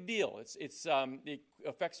it's a big deal. It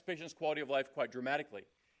affects patients' quality of life quite dramatically.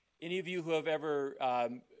 Any of you who have ever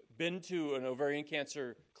been to an ovarian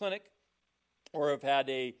cancer clinic or have had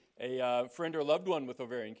a friend or loved one with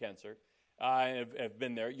ovarian cancer, have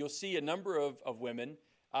been there, you'll see a number of women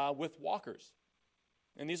with walkers.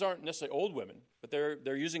 And these aren't necessarily old women, but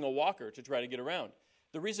they're using a walker to try to get around.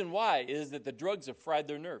 The reason why is that the drugs have fried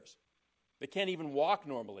their nerves. They can't even walk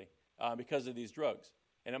normally because of these drugs.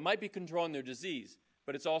 And it might be controlling their disease,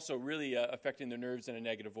 but it's also really affecting their nerves in a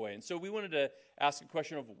negative way. And so we wanted to ask a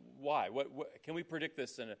question of why. What can we predict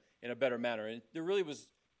this in a better manner? And there really was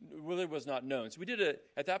not known. So we did,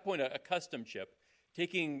 at that point, a custom chip,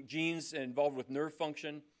 taking genes involved with nerve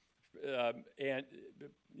function,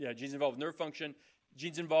 genes involved with nerve function,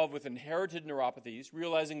 genes involved with inherited neuropathies,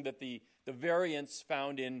 realizing that the variants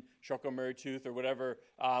found in Charcot-Marie-Tooth or whatever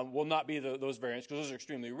will not be those variants because those are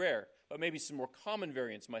extremely rare, but maybe some more common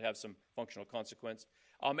variants might have some functional consequence.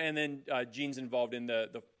 And then genes involved in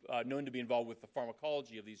the known to be involved with the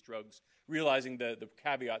pharmacology of these drugs, realizing the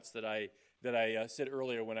caveats that I said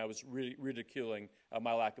earlier when I was ridiculing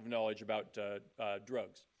my lack of knowledge about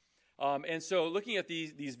drugs. And so looking at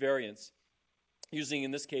these variants, using,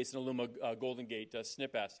 in this case, an Illumina Golden Gate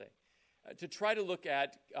SNP assay, to try to look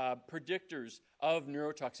at predictors of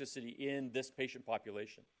neurotoxicity in this patient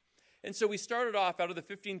population. And so we started off, out of the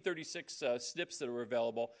 1536 SNPs that were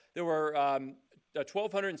available, there were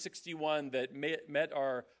 1,261 that met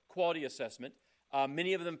our quality assessment.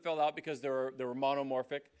 Many of them fell out because they were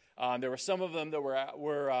monomorphic. There were some of them that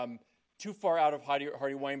were too far out of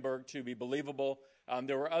Hardy-Weinberg to be believable.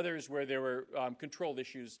 There were others where there were controlled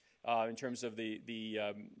issues in terms of the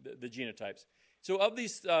genotypes. So of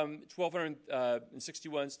these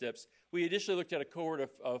 1,261 SNPs, we initially looked at a cohort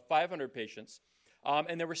of 500 patients,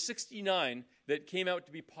 and there were 69 that came out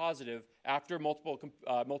to be positive after multiple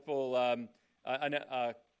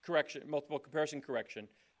comparison correction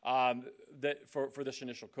for this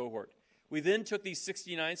initial cohort. We then took these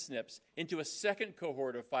 69 SNPs into a second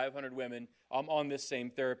cohort of 500 women on this same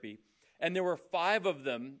therapy. And there were 5 of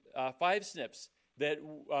them, 5 SNPs, that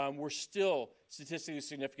were still statistically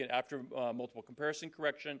significant after multiple comparison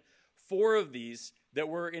correction. 4 of these that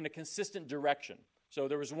were in a consistent direction. So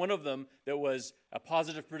there was one of them that was a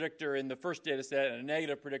positive predictor in the first data set and a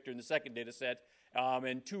negative predictor in the second data set.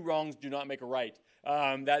 And 2 wrongs do not make a right.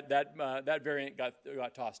 That variant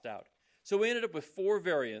got tossed out. So we ended up with 4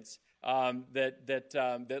 variants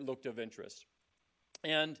that looked of interest.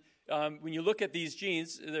 And when you look at these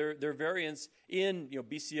genes, they're variants in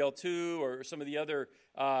BCL2 or some of the other,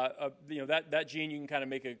 that gene you can kind of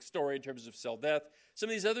make a story in terms of cell death. Some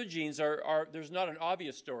of these other genes there's not an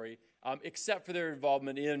obvious story except for their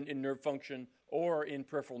involvement in nerve function or in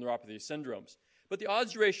peripheral neuropathy syndromes. But the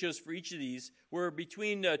odds ratios for each of these were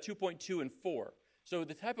between 2.2 and 4. So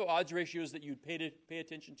the type of odds ratios that you'd pay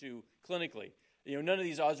attention to clinically. None of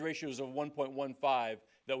these odds ratios of 1.15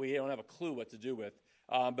 that we don't have a clue what to do with.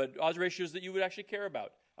 But odds ratios that you would actually care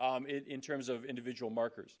about in terms of individual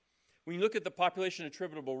markers. When you look at the population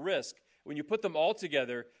attributable risk, when you put them all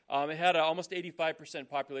together, it had almost 85%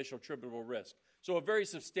 population attributable risk. So a very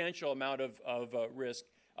substantial amount of risk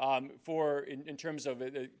in terms of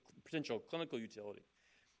potential clinical utility.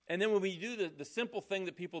 And then when we do the simple thing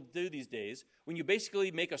that people do these days, when you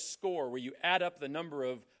basically make a score where you add up the number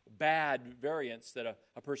of bad variants that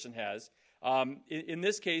a person has, in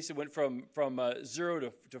this case, it went from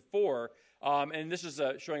 0 to 4, and this is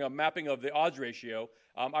showing a mapping of the odds ratio.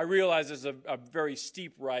 I realize there's a very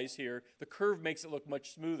steep rise here. The curve makes it look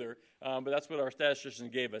much smoother, but that's what our statistician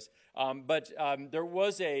gave us. But there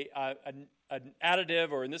was an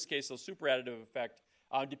additive, or in this case, a super additive effect,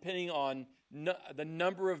 depending on the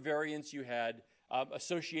number of variants you had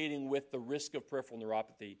associating with the risk of peripheral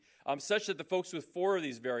neuropathy, such that the folks with 4 of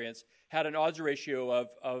these variants had an odds ratio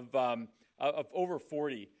of over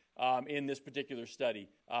 40 in this particular study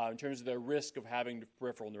in terms of their risk of having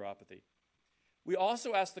peripheral neuropathy. We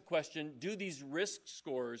also asked the question, do these risk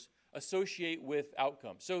scores associate with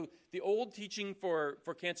outcomes? So the old teaching for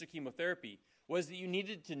cancer chemotherapy was that you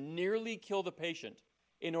needed to nearly kill the patient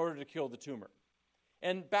in order to kill the tumor.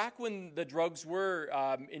 And back when the drugs were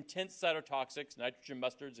intense cytotoxics, nitrogen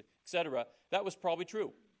mustards, et cetera, that was probably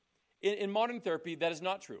true. In modern therapy, that is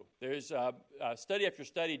not true. There's study after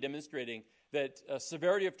study demonstrating that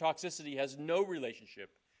severity of toxicity has no relationship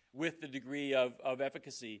with the degree of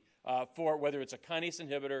efficacy for whether it's a kinase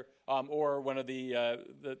inhibitor or one of the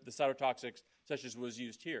cytotoxics, such as was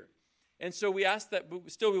used here. And so we asked that,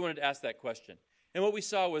 but still we wanted to ask that question. And what we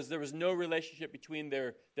saw was there was no relationship between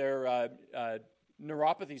their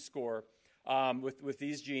neuropathy score with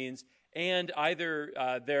these genes and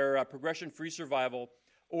either their progression-free survival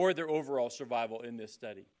or their overall survival in this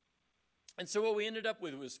study. And so what we ended up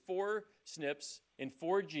with was 4 SNPs in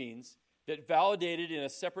 4 genes that validated in a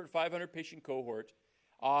separate 500-patient cohort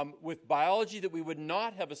with biology that we would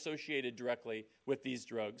not have associated directly with these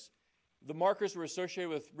drugs, the markers were associated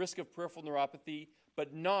with risk of peripheral neuropathy,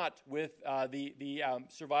 but not with the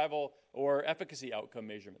survival or efficacy outcome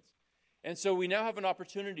measurements. And so we now have an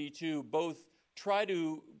opportunity to both try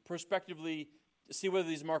to prospectively see whether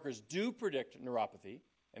these markers do predict neuropathy,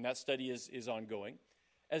 and that study is ongoing,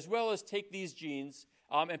 as well as take these genes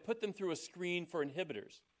and put them through a screen for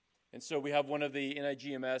inhibitors. And so we have one of the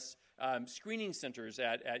NIGMS screening centers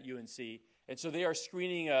at UNC, and so they are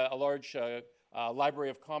screening a large library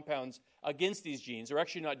of compounds against these genes. They're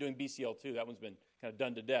actually not doing BCL2. That one's been kind of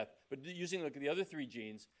done to death. But using the other three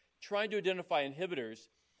genes, trying to identify inhibitors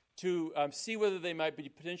to see whether they might be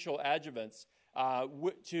potential adjuvants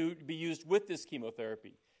to be used with this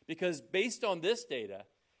chemotherapy. Because based on this data,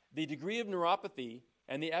 the degree of neuropathy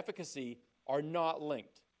and the efficacy are not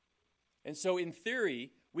linked. And so in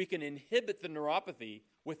theory, we can inhibit the neuropathy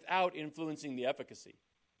without influencing the efficacy.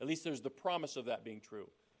 At least there's the promise of that being true.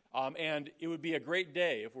 And it would be a great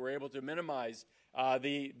day if we're able to minimize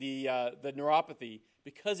the neuropathy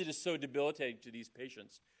because it is so debilitating to these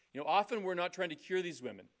patients. Often we're not trying to cure these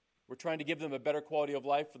women. We're trying to give them a better quality of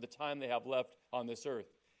life for the time they have left on this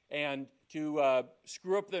earth. And to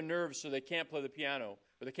screw up their nerves so they can't play the piano,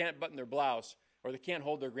 or they can't button their blouse, or they can't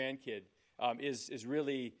hold their grandkid is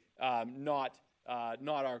really not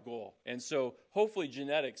our goal. And so hopefully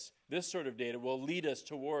genetics, this sort of data, will lead us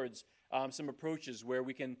towards some approaches where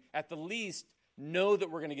we can, at the least, know that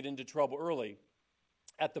we're going to get into trouble early.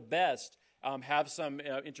 At the best, have some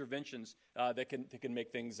interventions that can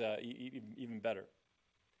make things even better.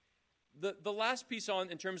 The last piece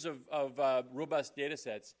in terms of robust data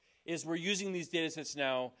sets is we're using these data sets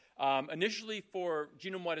now initially for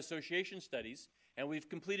genome-wide association studies, and we've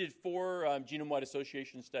completed 4 genome-wide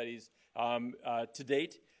association studies to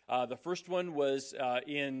date. The first one was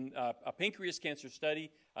in a pancreas cancer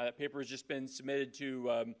study. That paper has just been submitted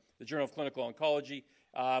to the Journal of Clinical Oncology,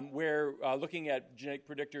 where looking at genetic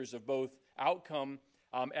predictors of both outcome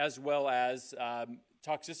as well as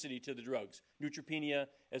toxicity to the drugs, neutropenia,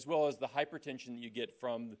 as well as the hypertension that you get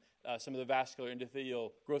from some of the vascular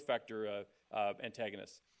endothelial growth factor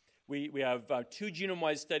antagonists. We have 2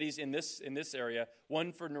 genome-wide studies in this area,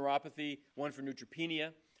 one for neuropathy, one for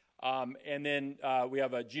neutropenia. And then we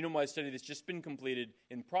have a genome-wide study that's just been completed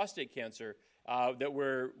in prostate cancer that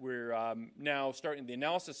we're now starting the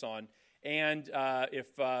analysis on. And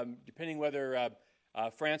if depending whether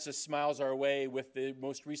Francis smiles our way with the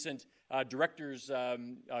most recent director's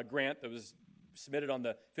grant that was submitted on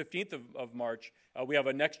the 15th of March, we have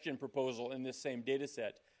a next-gen proposal in this same data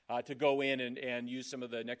set to go in and use some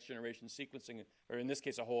of the next-generation sequencing, or in this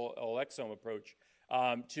case a whole exome approach,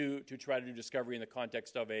 to try to do discovery in the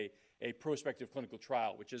context of a prospective clinical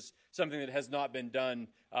trial, which is something that has not been done,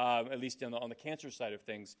 at least on the cancer side of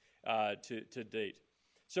things, to date.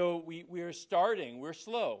 So we're starting. We're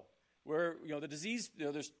slow. The disease.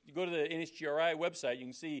 You go to the NHGRI website, you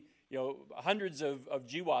can see hundreds of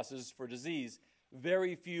GWASs for disease,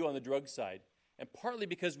 very few on the drug side, and partly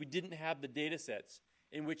because we didn't have the data sets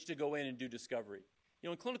in which to go in and do discovery.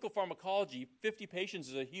 In clinical pharmacology, 50 patients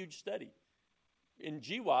is a huge study. In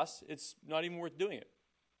GWAS, it's not even worth doing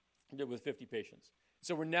it with 50 patients.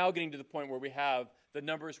 So we're now getting to the point where we have the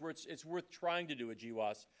numbers where it's worth trying to do a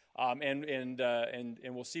GWAS,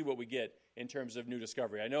 and we'll see what we get in terms of new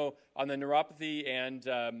discovery. I know on the neuropathy and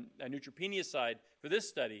neutropenia side for this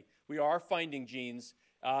study, we are finding genes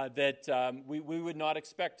that we would not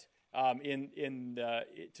expect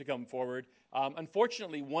to come forward.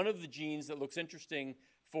 Unfortunately, one of the genes that looks interesting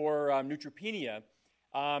for neutropenia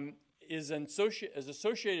is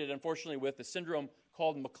associated, unfortunately, with a syndrome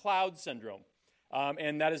called McLeod syndrome.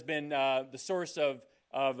 And that has been the source of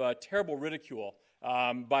terrible ridicule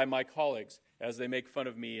by my colleagues as they make fun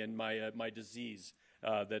of me and my disease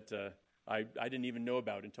that I didn't even know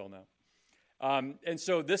about until now. And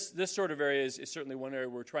so this sort of area is certainly one area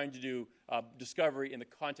we're trying to do discovery in the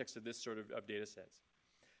context of this sort of data sets.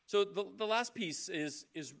 So the last piece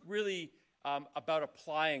is really about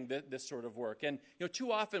applying this sort of work. And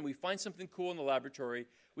too often we find something cool in the laboratory.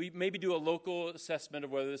 We maybe do a local assessment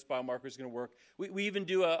of whether this biomarker is going to work. We even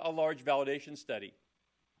do a large validation study.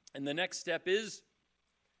 And the next step is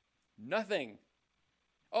nothing.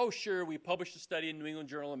 Oh, sure, we published a study in New England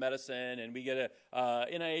Journal of Medicine, and we get a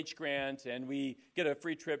NIH grant, and we get a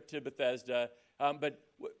free trip to Bethesda. But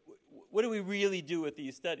what do we really do with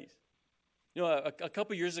these studies? A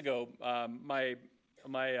couple years ago, my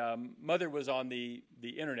mother was on the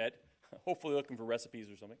internet, hopefully looking for recipes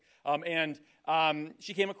or something, and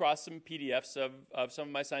she came across some PDFs of some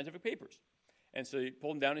of my scientific papers. And so she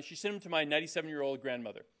pulled them down, and she sent them to my 97-year-old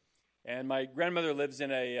grandmother. And my grandmother lives in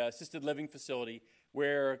an assisted living facility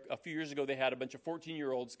where a few years ago they had a bunch of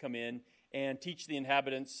 14-year-olds come in and teach the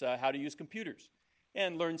inhabitants how to use computers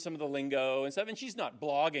and learn some of the lingo and stuff. And she's not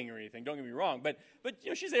blogging or anything, don't get me wrong, but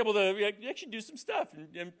she's able to actually do some stuff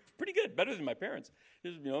and pretty good, better than my parents.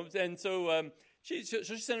 And so she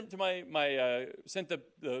sent them to sent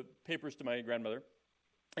the papers to my grandmother,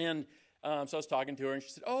 and so I was talking to her, and she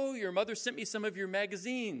said, "Oh, your mother sent me some of your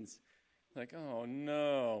magazines." Like, oh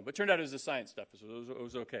no! But it turned out it was the science stuff, so it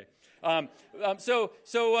was okay. So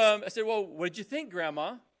I said, "Well, what did you think,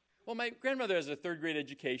 Grandma?" Well, my grandmother has a third-grade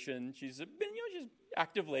education. She's she's an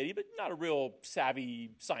active lady, but not a real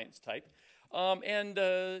savvy science type. And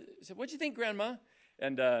I said, "What did you think, Grandma?"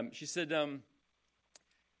 And she said,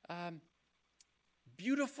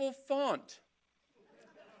 "Beautiful font."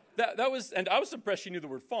 That was, and I was impressed she knew the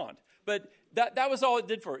word font. But that was all it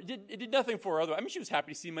did for her. It did nothing for her. She was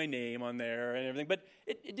happy to see my name on there and everything, but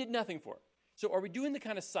it did nothing for her. So are we doing the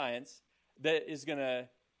kind of science that is going to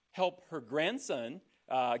help her grandson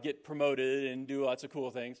get promoted and do lots of cool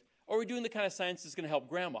things? Or are we doing the kind of science that's going to help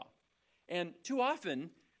Grandma? And too often,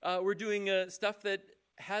 we're doing stuff that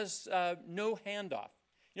has no handoff.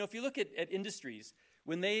 If you look at industries,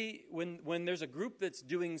 when there's a group that's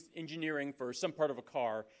doing engineering for some part of a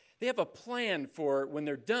car, they have a plan for, when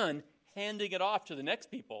they're done, handing it off to the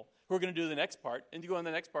next people who are going to do the next part and to go on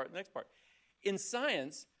the next part and the next part. In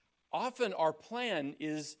science, often our plan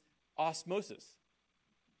is osmosis.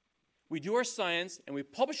 We do our science and we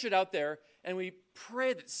publish it out there and we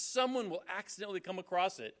pray that someone will accidentally come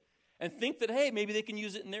across it and think that, hey, maybe they can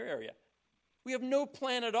use it in their area. We have no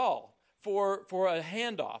plan at all for a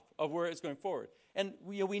handoff of where it's going forward. And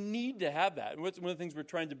we need to have that. And one of the things we're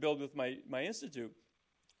trying to build with my institute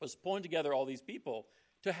was pulling together all these people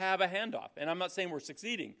to have a handoff. And I'm not saying we're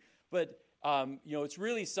succeeding, but it's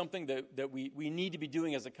really something that we need to be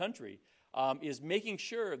doing as a country, is making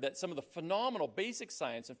sure that some of the phenomenal basic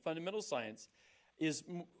science and fundamental science is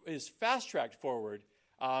fast-tracked forward.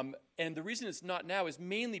 And the reason it's not now is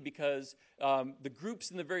mainly because the groups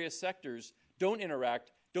in the various sectors don't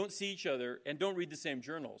interact, don't see each other, and don't read the same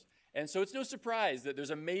journals. And so it's no surprise that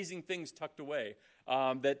there's amazing things tucked away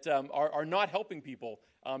that are not helping people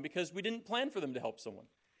because we didn't plan for them to help someone.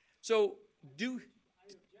 So I object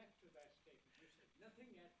to that statement. You said nothing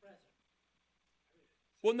at present.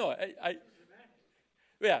 Well, no,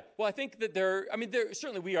 yeah. Well, I think that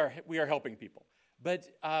certainly we are helping people, but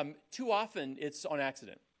too often it's on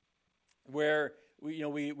accident, where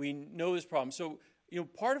we know this problem. So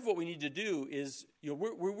part of what we need to do is we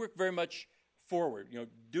work very much forward.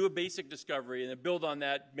 Do a basic discovery and then build on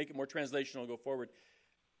that, make it more translational, and go forward.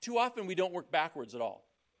 Too often we don't work backwards at all.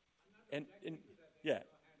 And yeah.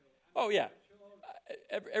 Oh, yeah.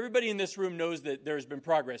 Everybody in this room knows that there has been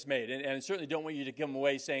progress made, and I certainly don't want you to come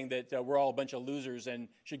away saying that we're all a bunch of losers and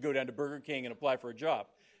should go down to Burger King and apply for a job.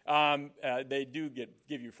 They do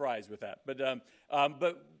give you fries with that.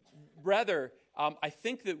 But rather, I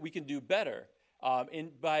think that we can do better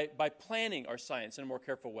by planning our science in a more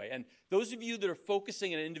careful way. And those of you that are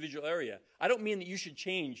focusing in an individual area, I don't mean that you should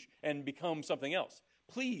change and become something else.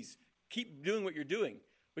 Please keep doing what you're doing,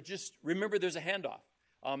 but just remember there's a handoff,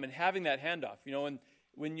 and having that handoff. And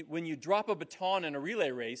when you drop a baton in a relay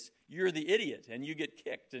race, you're the idiot and you get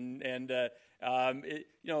kicked. And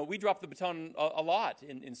we drop the baton a lot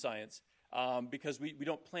in science because we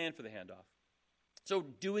don't plan for the handoff. So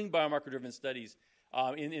doing biomarker-driven studies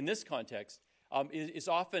in this context is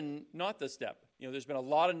often not the step. There's been a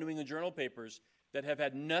lot of New England Journal papers that have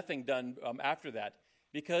had nothing done after that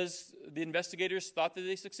because the investigators thought that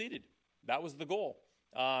they succeeded. That was the goal,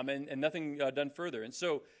 and nothing done further. And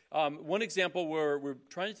so one example where we're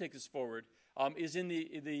trying to take this forward is in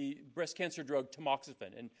the breast cancer drug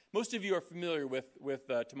tamoxifen. And most of you are familiar with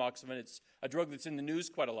tamoxifen. It's a drug that's in the news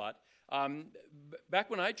quite a lot. Back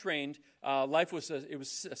when I trained, life was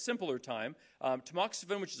a simpler time.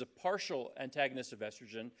 Tamoxifen, which is a partial antagonist of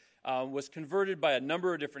estrogen, was converted by a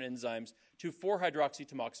number of different enzymes to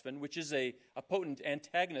 4-hydroxytamoxifen, which is a potent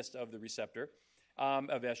antagonist of the receptor,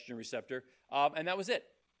 of estrogen receptor, and that was it.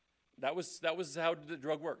 That was how the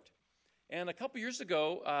drug worked. And a couple years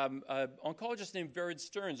ago, an oncologist named Vered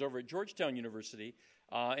Stearns over at Georgetown University,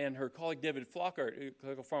 and her colleague David Flockhart, a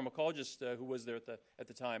clinical pharmacologist who was there at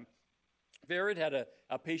the time, Vered had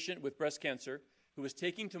a patient with breast cancer who was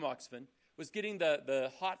taking tamoxifen, was getting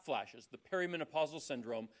the hot flashes, the perimenopausal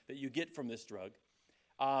syndrome that you get from this drug,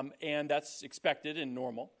 and that's expected and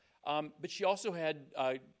normal. But she also had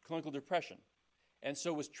clinical depression, and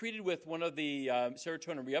so was treated with one of the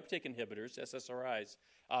serotonin reuptake inhibitors, SSRIs,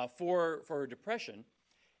 for her depression,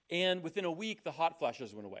 and within a week, the hot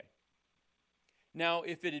flashes went away. Now,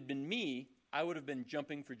 if it had been me, I would have been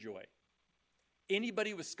jumping for joy.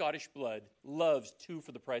 Anybody with Scottish blood loves 2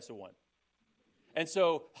 for the price of 1. And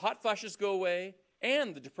so hot flashes go away,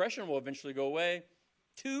 and the depression will eventually go away.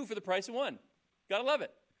 2 for the price of 1. Gotta love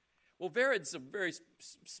it. Well, Vered's a very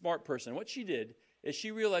smart person. What she did is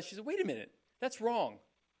she realized, she said, wait a minute, that's wrong.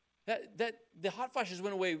 That the hot flashes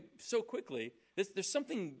went away so quickly, there's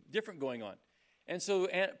something different going on. And so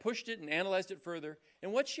pushed it and analyzed it further.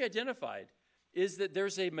 And what she identified is that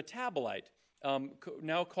there's a metabolite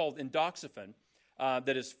now called endoxifen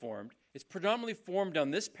that is formed. It's predominantly formed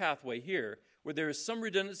on this pathway here, where there is some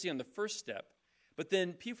redundancy on the first step, but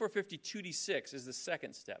then P450-2D6 is the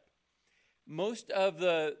second step. Most of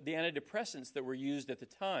the antidepressants that were used at the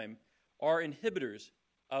time are inhibitors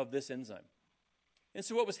of this enzyme. And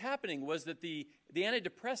so what was happening was that the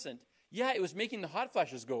antidepressant, yeah, it was making the hot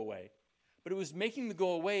flashes go away, but it was making them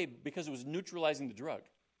go away because it was neutralizing the drug.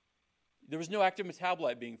 There was no active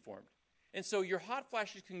metabolite being formed. And so your hot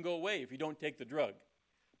flashes can go away if you don't take the drug,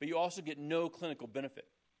 but you also get no clinical benefit.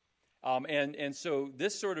 And so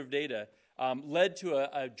this sort of data led to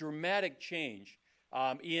a dramatic change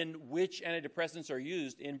in which antidepressants are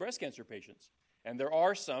used in breast cancer patients. And there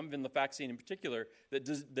are some, venlafaxine in particular,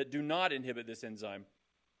 that do not inhibit this enzyme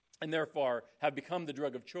and therefore have become the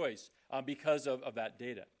drug of choice because of that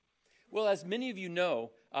data. Well, as many of you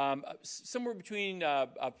know, somewhere between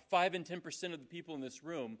 5 and 10% of the people in this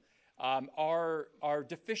room are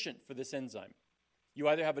deficient for this enzyme. You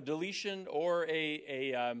either have a deletion or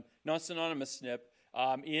a non-synonymous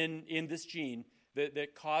SNP in this gene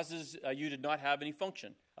that causes you to not have any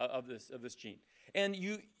function of this gene. And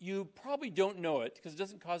you probably don't know it because it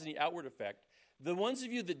doesn't cause any outward effect. The ones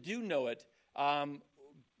of you that do know it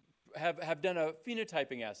have done a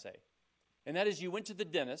phenotyping assay. And that is, you went to the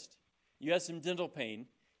dentist, you had some dental pain,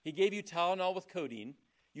 he gave you Tylenol with codeine,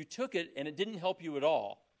 you took it and it didn't help you at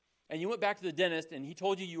all, and you went back to the dentist and he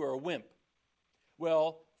told you you were a wimp.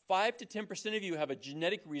 Well, 5 to 10% of you have a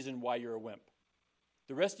genetic reason why you're a wimp.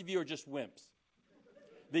 The rest of you are just wimps.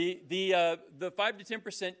 The 5 to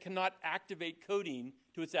 10% cannot activate codeine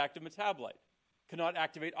to its active metabolite, cannot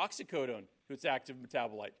activate oxycodone to its active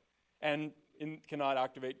metabolite, and cannot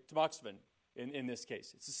activate tamoxifen in this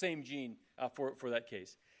case. It's the same gene for that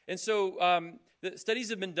case. And so the studies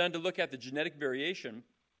have been done to look at the genetic variation.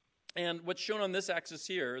 And what's shown on this axis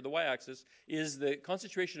here, the y-axis, is the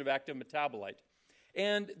concentration of active metabolite.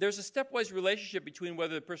 And there's a stepwise relationship between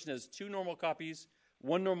whether the person has 2 normal copies,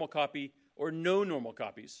 1 normal copy, or no normal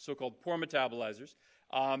copies, so-called poor metabolizers,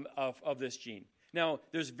 of this gene. Now,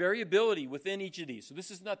 there's variability within each of these. So this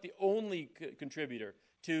is not the only contributor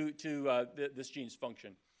to this gene's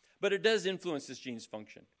function. But it does influence this gene's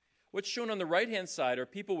function. What's shown on the right-hand side are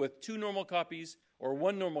people with 2 normal copies or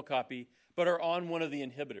 1 normal copy, but are on one of the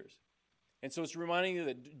inhibitors. And so it's reminding you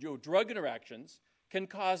that drug interactions can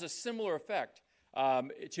cause a similar effect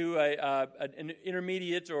to an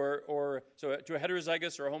intermediate or to a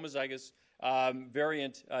heterozygous or a homozygous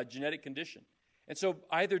variant genetic condition. And so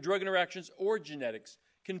either drug interactions or genetics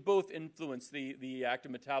can both influence the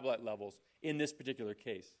active metabolite levels in this particular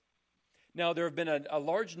case. Now, there have been a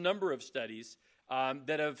large number of studies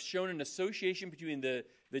that have shown an association between the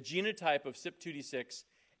genotype of CYP2D6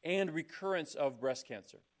 and recurrence of breast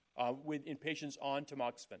cancer in patients on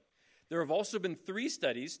tamoxifen. There have also been 3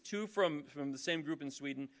 studies, 2 from the same group in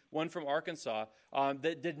Sweden, 1 from Arkansas,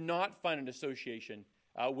 that did not find an association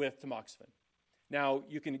with tamoxifen. Now,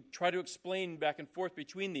 you can try to explain back and forth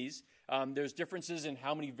between these. There's differences in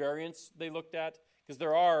how many variants they looked at, because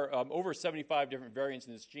there are over 75 different variants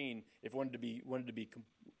in this gene if one wanted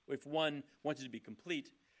to be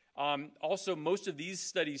complete. Also, most of these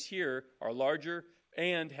studies here are larger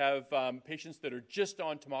and have patients that are just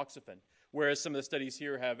on tamoxifen, whereas some of the studies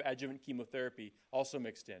here have adjuvant chemotherapy also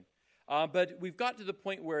mixed in. But we've got to the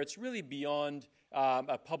point where it's really beyond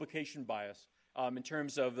a publication bias in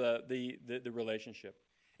terms of the relationship.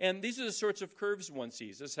 And these are the sorts of curves one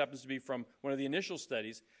sees. This happens to be from one of the initial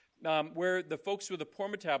studies, where the folks with a poor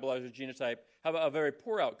metabolizer genotype have a very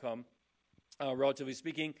poor outcome, relatively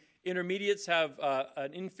speaking. Intermediates have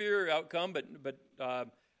an inferior outcome, but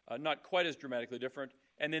not quite as dramatically different.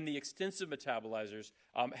 And then the extensive metabolizers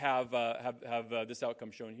have this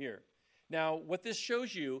outcome shown here. Now, what this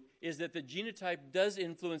shows you is that the genotype does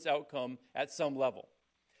influence outcome at some level.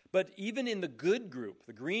 But even in the good group,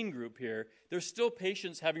 the green group here, there's still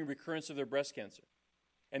patients having recurrence of their breast cancer.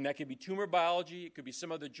 And that could be tumor biology, it could be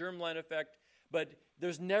some other germline effect, but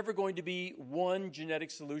there's never going to be one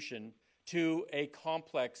genetic solution to a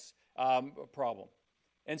complex problem.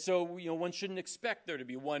 And so, one shouldn't expect there to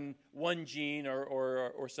be one gene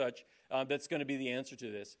or such that's going to be the answer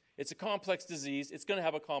to this. It's a complex disease. It's going to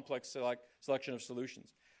have a complex selection of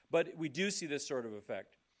solutions. but we do see this sort of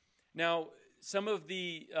effect. Now, some of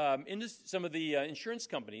the insurance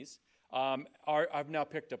companies have now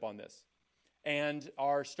picked up on this and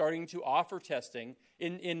are starting to offer testing,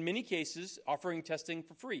 in many cases offering testing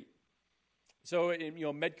for free. So,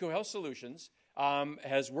 Medco Health Solutions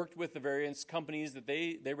has worked with the various companies that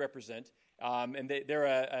they represent, and they're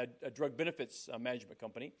a drug benefits management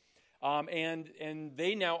company, and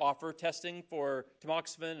they now offer testing for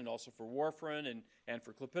tamoxifen and also for warfarin and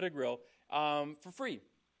for clopidogrel for free.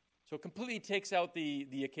 So it completely takes out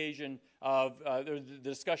the occasion of the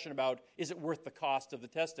discussion about is it worth the cost of the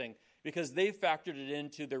testing, because they've factored it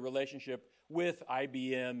into their relationship with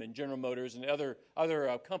IBM and General Motors and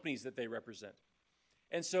other companies that they represent.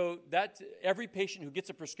 And so that every patient who gets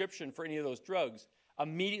a prescription for any of those drugs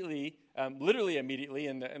immediately, literally immediately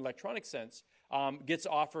in the electronic sense, gets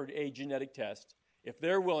offered a genetic test. If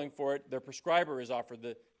they're willing for it, their prescriber is offered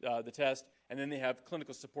the test, and then they have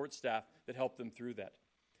clinical support staff that help them through that.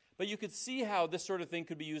 But you could see how this sort of thing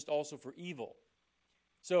could be used also for evil.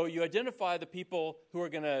 So you identify the people who are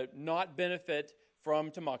going to not benefit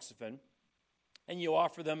from tamoxifen, and you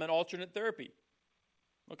offer them an alternate therapy.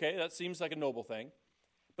 Okay, that seems like a noble thing.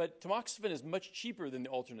 But tamoxifen is much cheaper than the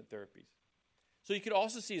alternate therapies. So you could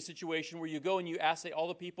also see a situation where you go and you assay all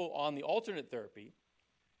the people on the alternate therapy,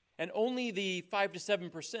 and only the 5 to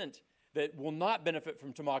 7% that will not benefit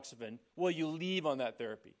from tamoxifen will you leave on that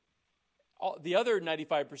therapy. The other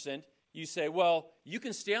 95%, you say, well, you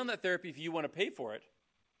can stay on that therapy if you want to pay for it,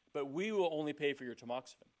 but we will only pay for your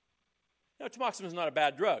tamoxifen. Now, tamoxifen is not a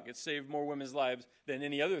bad drug. It's saved more women's lives than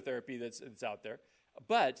any other therapy that's out there.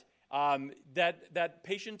 But that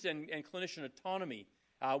patient and clinician autonomy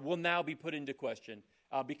will now be put into question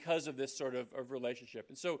because of this sort of relationship.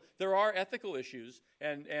 And so there are ethical issues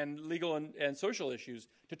and legal and social issues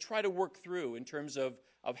to try to work through in terms of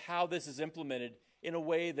how this is implemented in a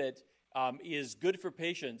way that is good for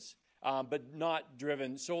patients, but not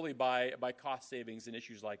driven solely by cost savings and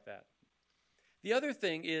issues like that. The other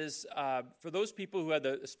thing is, for those people who had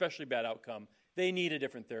the especially bad outcome, they need a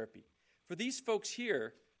different therapy. For these folks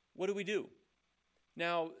here, what do we do?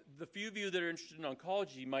 Now, the few of you that are interested in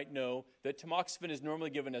oncology might know that tamoxifen is normally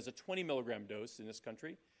given as a 20 milligram dose in this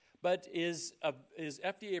country, but is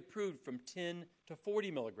FDA approved from 10 to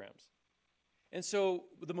 40 milligrams. And so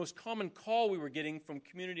the most common call we were getting from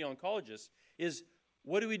community oncologists is,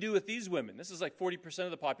 what do we do with these women? This is like 40%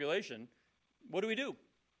 of the population. What do we do?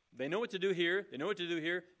 They know what to do here. They know what to do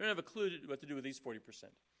here. They don't have a clue what to do with these 40%.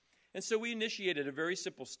 And so we initiated a very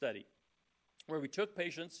simple study where we took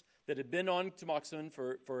patients that had been on tamoxifen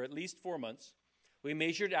for at least 4 months. We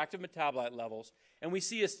measured active metabolite levels, and we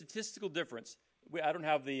see a statistical difference. I don't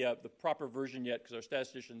have the proper version yet because our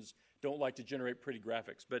statisticians don't like to generate pretty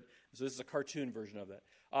graphics, so this is a cartoon version of that.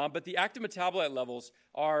 But the active metabolite levels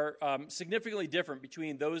are significantly different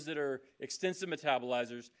between those that are extensive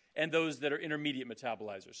metabolizers and those that are intermediate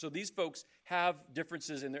metabolizers. So these folks have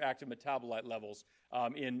differences in their active metabolite levels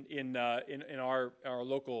in our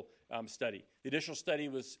local study. The initial study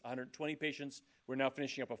was 120 patients. We're now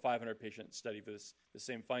finishing up a 500-patient study for the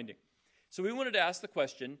same finding. So we wanted to ask the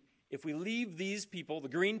question, if we leave these people, the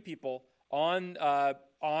green people,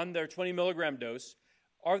 on their 20 milligram dose,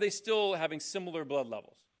 are they still having similar blood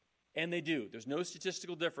levels? And they do. There's no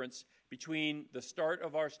statistical difference between the start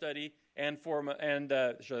of our study and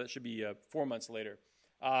that should be 4 months later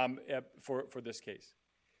for this case.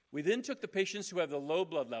 We then took the patients who have the low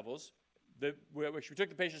blood levels, we took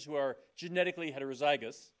the patients who are genetically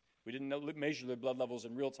heterozygous. We didn't measure their blood levels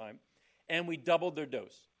in real time, and we doubled their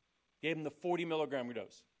dose, gave them the 40 milligram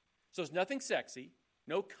dose. So it's nothing sexy,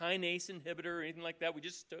 no kinase inhibitor or anything like that. We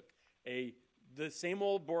just took the same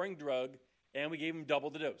old boring drug, and we gave them double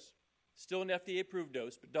the dose. Still an FDA-approved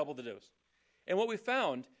dose, but double the dose. And what we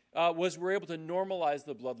found was we're able to normalize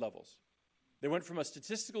the blood levels. They went from a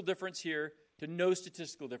statistical difference here to no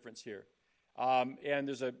statistical difference here. And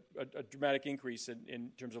there's a dramatic increase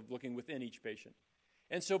in terms of looking within each patient.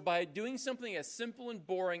 And so by doing something as simple and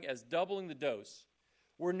boring as doubling the dose,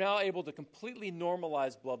 we're now able to completely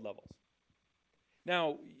normalize blood levels.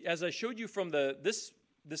 Now, as I showed you from this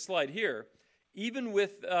slide here, even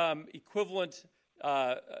with equivalent,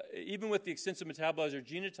 even with the extensive metabolizer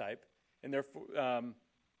genotype, and therefore,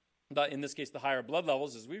 in this case, the higher blood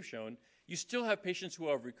levels, as we've shown, you still have patients who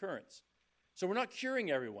have recurrence. So we're not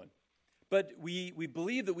curing everyone, but we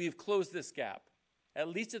believe that we've closed this gap. At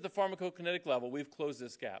least at the pharmacokinetic level, we've closed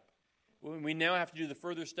this gap. We now have to do the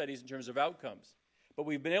further studies in terms of outcomes. But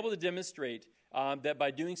we've been able to demonstrate that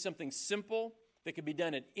by doing something simple that can be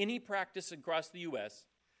done at any practice across the U.S.,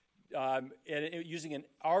 and using an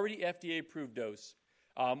already FDA-approved dose,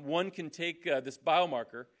 one can take this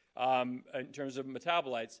biomarker, in terms of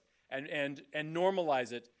metabolites and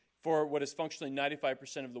normalize it for what is functionally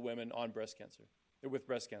 95% of the women on breast cancer, with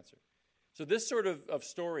breast cancer. So this sort of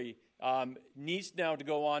story needs now to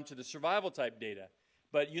go on to the survival type data,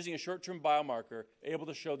 but using a short-term biomarker, able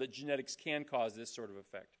to show that genetics can cause this sort of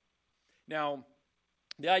effect. Now,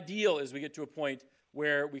 the ideal is we get to a point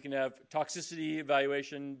where we can have toxicity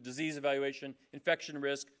evaluation, disease evaluation, infection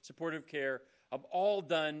risk, supportive care, all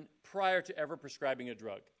done prior to ever prescribing a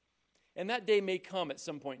drug. And that day may come at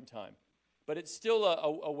some point in time, but it's still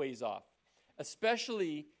a ways off. It's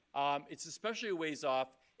especially a ways off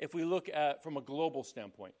if we look at from a global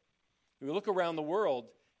standpoint. If we look around the world,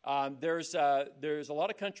 there's a lot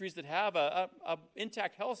of countries that have a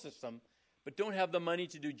intact health system, but don't have the money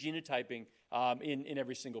to do genotyping in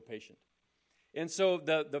every single patient. And so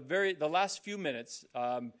the last few minutes,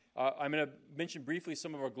 I'm going to mention briefly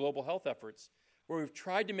some of our global health efforts where we've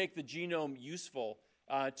tried to make the genome useful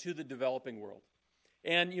to the developing world.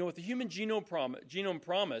 And with the Human Genome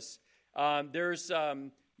Promise, there's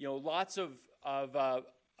lots of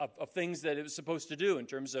things that it was supposed to do in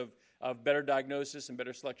terms of better diagnosis and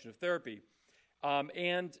better selection of therapy.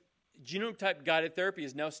 And genome-type guided therapy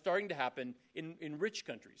is now starting to happen in rich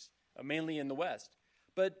countries, mainly in the West.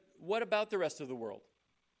 But what about the rest of the world?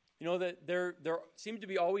 That there seem to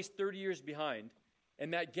be always 30 years behind,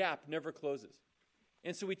 and that gap never closes.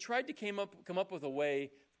 And so we tried to come up with a way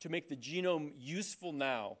to make the genome useful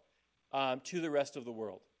now to the rest of the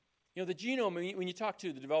world. The genome, when you talk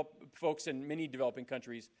to the folks in many developing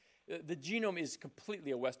countries, the genome is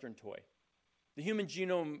completely a Western toy. The Human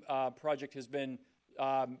Genome Project has been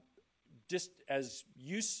just as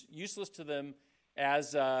useless to them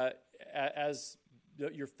as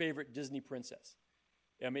your favorite Disney princess.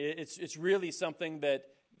 I mean, it's really something that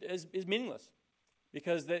is meaningless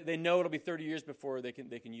because they know it'll be 30 years before they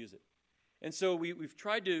can use it. And so we've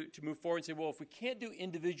tried to move forward and say, well, if we can't do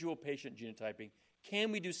individual patient genotyping,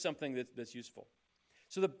 can we do something that's useful?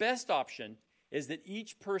 So the best option is that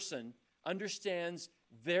each person understands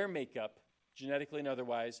their makeup, genetically and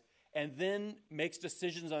otherwise, and then makes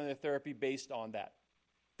decisions on their therapy based on that.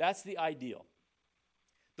 That's the ideal.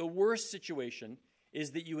 The worst situation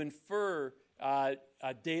is that you infer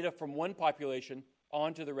data from one population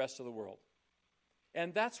onto the rest of the world.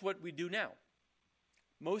 And that's what we do now.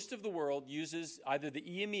 Most of the world uses either the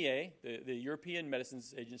EMEA, the European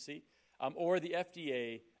Medicines Agency, or the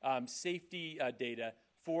FDA safety data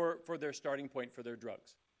for their starting point for their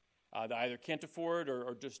drugs. They either can't afford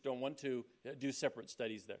or just don't want to do separate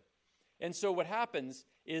studies there. And so what happens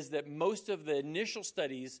is that most of the initial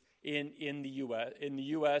studies in the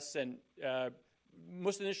U.S. and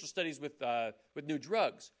most of the initial studies with new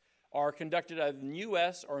drugs are conducted either in the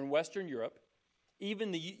U.S. or in Western Europe.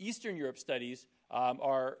 Even the Eastern Europe studies that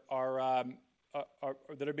are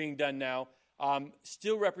being done now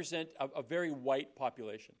still represent a very white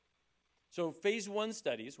population. So phase 1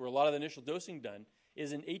 studies, where a lot of the initial dosing done,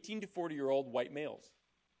 is in 18 to 40-year-old white males.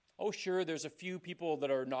 Oh, sure, there's a few people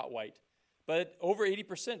that are not white, but over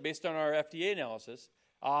 80%, based on our FDA analysis,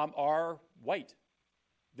 are white.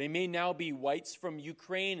 They may now be whites from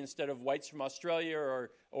Ukraine instead of whites from Australia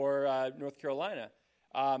or North Carolina,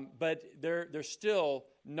 but they're still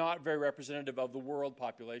not very representative of the world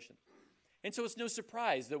population. And so it's no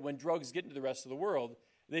surprise that when drugs get into the rest of the world,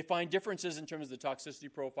 they find differences in terms of the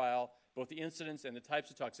toxicity profile, both the incidence and the types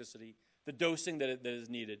of toxicity, the dosing that is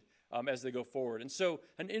needed as they go forward. And so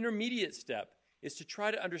an intermediate step is to try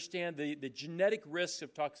to understand the genetic risks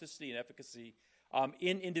of toxicity and efficacy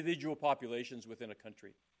in individual populations within a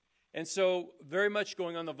country. And so very much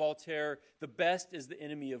going on the Voltaire, the best is the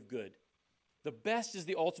enemy of good. The best is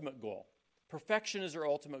the ultimate goal. Perfection is our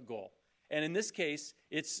ultimate goal. And in this case,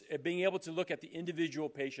 it's being able to look at the individual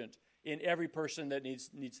patient in every person that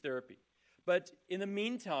needs therapy. But in the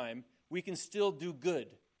meantime, we can still do good.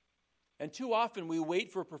 And too often we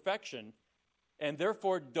wait for perfection and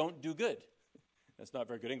therefore don't do good. That's not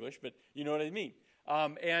very good English, but you know what I mean.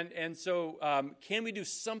 So can we do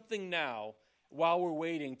something now while we're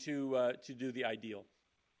waiting to do the ideal?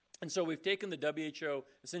 And so we've taken the WHO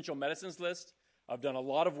Essential Medicines list. I've done a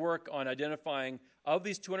lot of work on identifying, of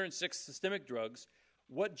these 206 systemic drugs,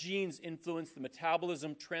 what genes influence the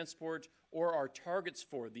metabolism, transport, or are targets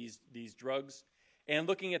for these drugs, and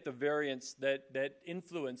looking at the variants that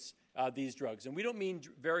influence these drugs. And we don't mean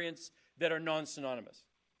variants that are non-synonymous.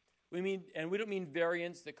 We don't mean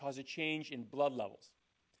variants that cause a change in blood levels.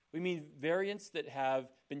 We mean variants that have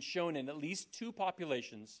been shown in at least 2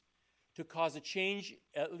 populations to cause a change,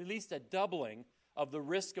 at least a doubling, of the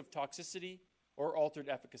risk of toxicity or altered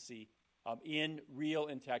efficacy in real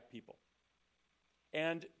intact people.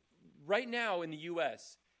 And right now in the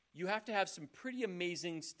U.S., you have to have some pretty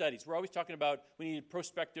amazing studies. We're always talking about we need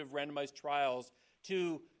prospective randomized trials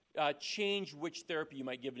to change which therapy you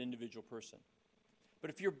might give an individual person. But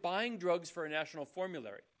if you're buying drugs for a national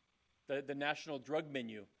formulary, the national drug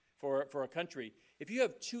menu for a country, if you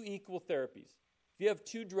have two equal therapies, if you have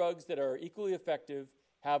two drugs that are equally effective,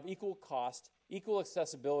 have equal cost, equal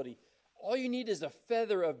accessibility, all you need is a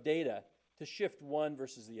feather of data to shift one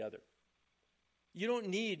versus the other. You don't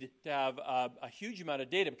need to have a huge amount of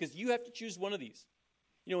data because you have to choose one of these.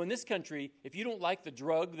 You know, in this country, if you don't like the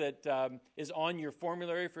drug that is on your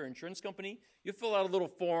formulary for your insurance company, you fill out a little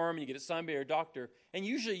form and you get it signed by your doctor, and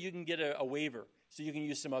usually you can get a waiver so you can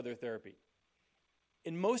use some other therapy.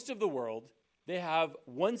 In most of the world, they have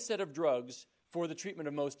one set of drugs for the treatment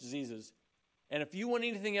of most diseases. And if you want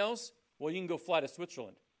anything else, well, you can go fly to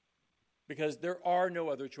Switzerland because there are no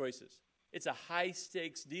other choices. It's a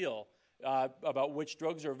high-stakes deal about which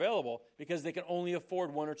drugs are available because they can only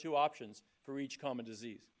afford one or two options for each common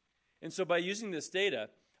disease. And so by using this data,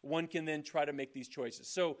 one can then try to make these choices.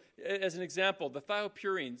 So as an example, the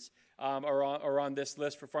thiopurines are on this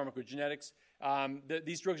list for pharmacogenetics.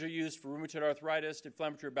 These drugs are used for rheumatoid arthritis,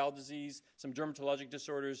 inflammatory bowel disease, some dermatologic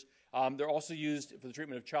disorders. They're also used for the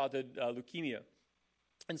treatment of childhood leukemia.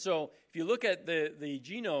 And so if you look at the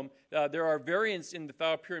genome, there are variants in the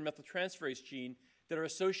thiopurine methyltransferase gene that are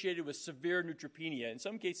associated with severe neutropenia, in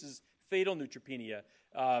some cases fatal neutropenia.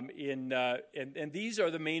 And these are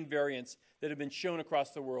the main variants that have been shown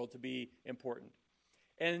across the world to be important.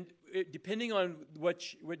 And depending on what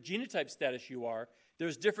genotype status you are,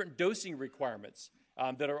 there's different dosing requirements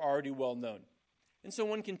that are already well known. And so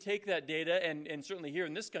one can take that data, and certainly here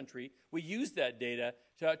in this country, we use that data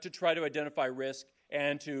to try to identify risk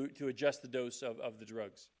and to adjust the dose of the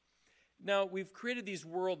drugs. Now, we've created these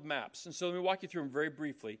world maps, and so let me walk you through them very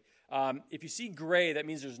briefly. If you see gray, that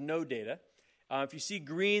means there's no data. If you see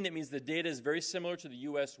green, that means the data is very similar to the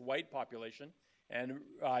U.S. white population. And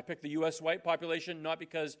I picked the U.S. white population not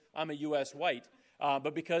because I'm a U.S. white,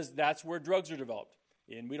 but because that's where drugs are developed.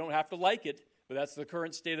 And we don't have to like it, but that's the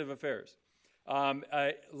current state of affairs.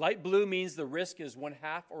 Light blue means the risk is 1/2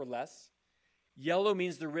 or less. Yellow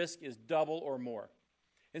means the risk is double or more.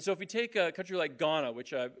 And so if you take a country like Ghana,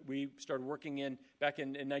 which we started working in back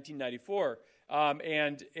in 1994,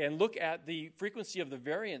 and look at the frequency of the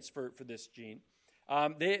variants for this gene,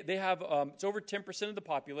 they have, it's over 10% of the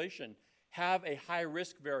population have a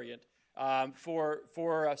high-risk variant for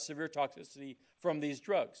severe toxicity from these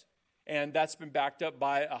drugs. And that's been backed up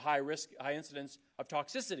by a high incidence of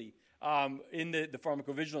toxicity in the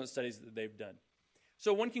pharmacovigilance studies that they've done.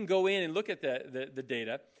 So one can go in and look at the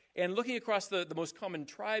data. And looking across the most common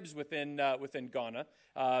tribes within Ghana,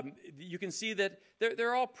 you can see that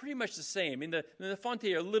they're all pretty much the same. I mean, the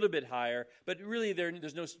Fonte are a little bit higher, but really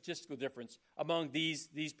there's no statistical difference among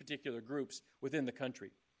these particular groups within the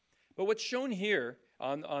country. But what's shown here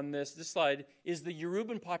on this slide is the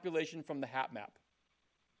Yoruban population from the HAP map.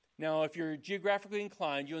 Now, if you're geographically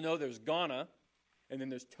inclined, you'll know there's Ghana, and then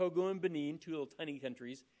there's Togo and Benin, two little tiny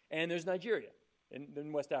countries, and there's Nigeria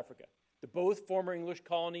in West Africa. They're both former English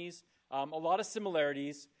colonies, a lot of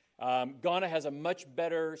similarities. Ghana has a much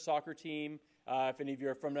better soccer team. If any of you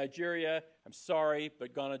are from Nigeria, I'm sorry,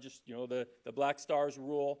 but Ghana just, the Black Stars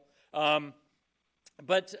rule.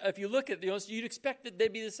 But if you look at, you'd expect that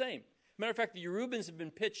they'd be the same. Matter of fact, the Yorubans have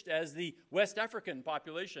been pitched as the West African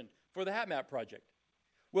population for the HAPMAP project.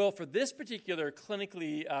 Well, for this particular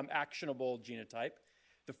clinically actionable genotype,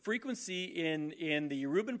 the frequency in the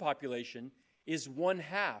Yoruban population is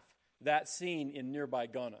 1/2 that seen in nearby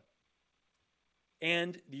Ghana.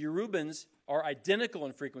 And the Yorubans are identical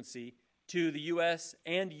in frequency to the U.S.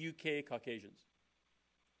 and UK Caucasians.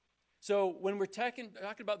 So when we're talking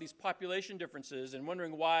about these population differences and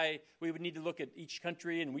wondering why we would need to look at each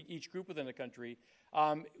country and each group within a country,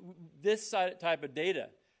 this type of data,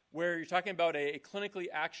 where you're talking about a clinically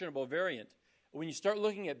actionable variant, when you start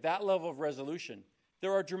looking at that level of resolution,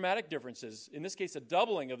 there are dramatic differences, in this case a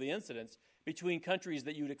doubling of the incidence, between countries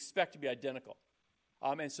that you would expect to be identical.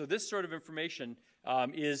 And so this sort of information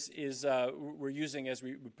we're using as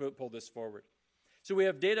we pull this forward. So we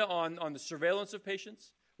have data on the surveillance of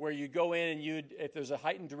patients, where you go in and if there's a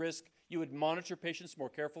heightened risk, you would monitor patients more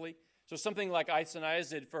carefully. So something like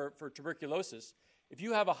isoniazid for tuberculosis, if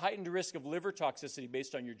you have a heightened risk of liver toxicity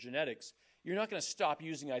based on your genetics, you're not going to stop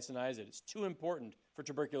using isoniazid. It's too important for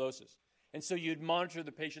tuberculosis. And so you'd monitor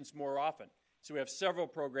the patients more often. So we have several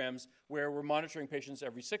programs where we're monitoring patients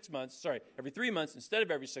every 3 months instead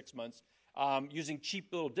of every 6 months, using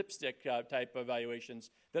cheap little dipstick type evaluations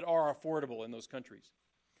that are affordable in those countries.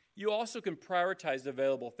 You also can prioritize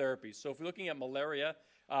available therapies. So if we're looking at malaria,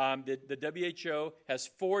 The WHO has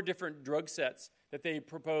 4 different drug sets that they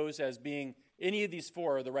propose as being any of these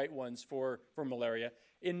 4 are the right ones for malaria.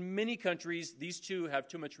 In many countries, these 2 have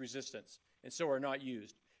too much resistance and so are not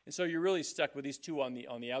used. And so you're really stuck with these 2 on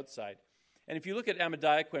the outside. And if you look at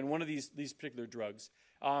amidiaquin, one of these particular drugs,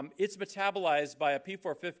 it's metabolized by a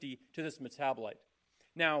P450 to this metabolite.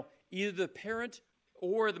 Now, either the parent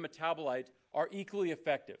or the metabolite are equally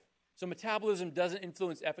effective. So metabolism doesn't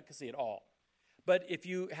influence efficacy at all. But if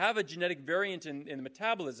you have a genetic variant in the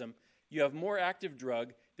metabolism, you have more active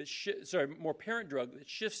drug more parent drug that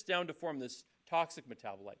shifts down to form this toxic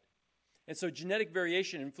metabolite. And so genetic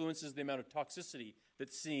variation influences the amount of toxicity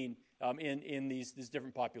that's seen in these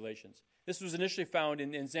different populations. This was initially found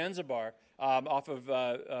in Zanzibar off of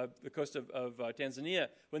the coast of Tanzania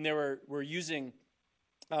when they were using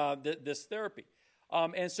this therapy.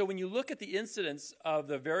 And so when you look at the incidence of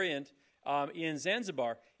the variant in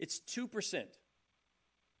Zanzibar, it's 2%.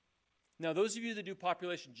 Now, those of you that do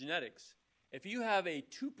population genetics, if you have a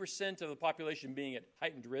 2% of the population being at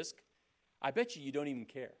heightened risk, I bet you don't even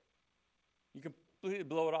care. You completely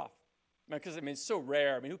blow it off. Because, it's so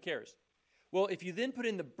rare. Who cares? Well, if you then put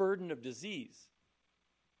in the burden of disease,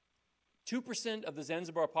 2% of the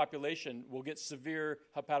Zanzibar population will get severe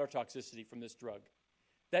hepatotoxicity from this drug.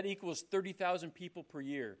 That equals 30,000 people per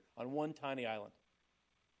year on one tiny island.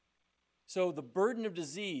 So the burden of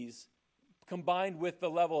disease combined with the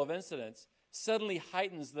level of incidence suddenly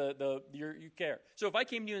heightens your care. So if I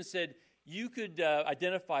came to you and said, you could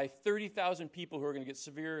identify 30,000 people who are going to get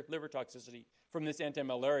severe liver toxicity from this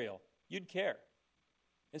antimalarial, you'd care.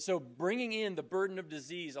 And so bringing in the burden of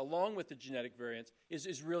disease along with the genetic variants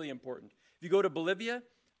is really important. If you go to Bolivia,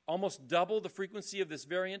 almost double the frequency of this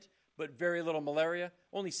variant, but very little malaria.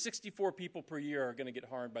 Only 64 people per year are going to get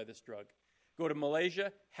harmed by this drug. Go to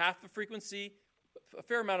Malaysia, half the frequency, a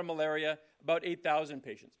fair amount of malaria, about 8,000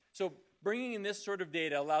 patients. So bringing in this sort of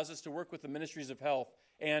data allows us to work with the ministries of health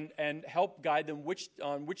and help guide them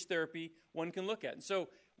on which therapy one can look at. And so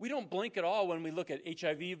we don't blink at all when we look at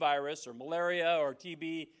HIV virus or malaria or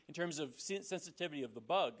TB in terms of sensitivity of the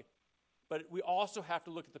bug. But we also have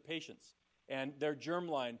to look at the patients and their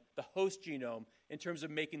germline, the host genome, in terms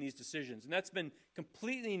of making these decisions. And that's been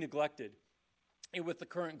completely neglected with the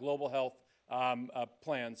current global health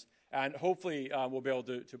plans. And hopefully we'll be able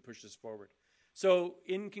to push this forward. So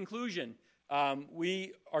in conclusion,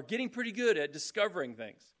 we are getting pretty good at discovering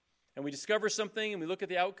things. And we discover something and we look at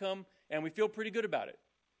the outcome and we feel pretty good about it.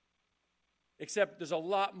 Except there's a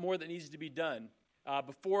lot more that needs to be done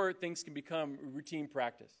before things can become routine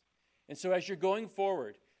practice. And so as you're going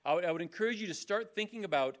forward, I would encourage you to start thinking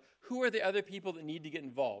about who are the other people that need to get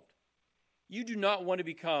involved. You do not want to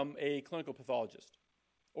become a clinical pathologist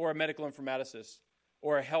or a medical informaticist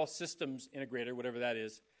or a health systems integrator, whatever that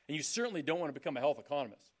is. And you certainly don't want to become a health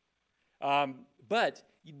economist. But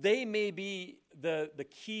they may be the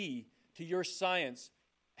key to your science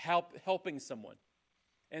helping someone.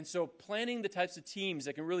 And so planning the types of teams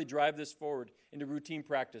that can really drive this forward into routine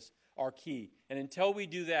practice are key. And until we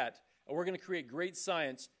do that, we're going to create great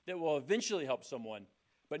science that will eventually help someone,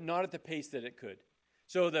 but not at the pace that it could.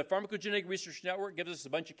 So the Pharmacogenetic Research Network gives us a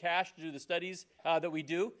bunch of cash to do the studies that we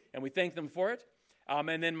do, and we thank them for it.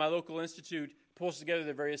 And then my local institute pulls together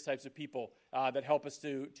the various types of people that help us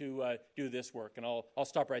to do this work. And I'll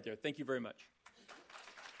stop right there. Thank you very much.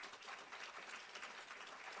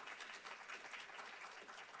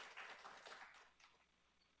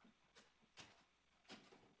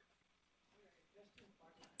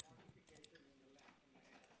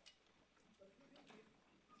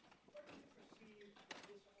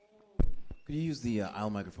 Could you use the aisle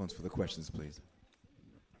microphones for the questions, please?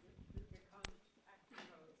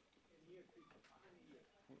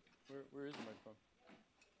 Where is the microphone?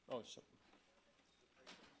 Oh, so.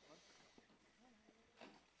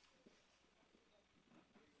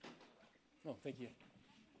 No, thank you.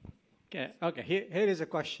 Okay. Here is a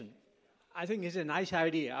question. I think it's a nice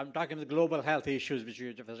idea. I'm talking the global health issues which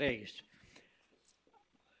you have raised.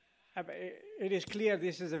 It is clear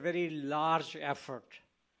this is a very large effort.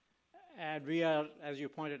 And we are, as you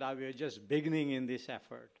pointed out, we are just beginning in this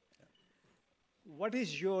effort. What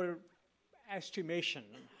is your estimation?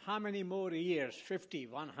 How many more years, 50,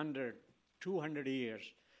 100, 200 years,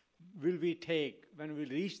 will we take when we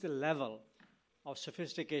reach the level of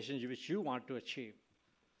sophistication which you want to achieve?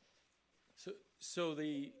 So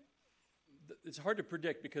it's hard to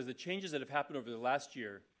predict because the changes that have happened over the last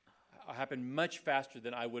year happened much faster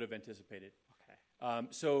than I would have anticipated. Okay.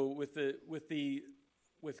 So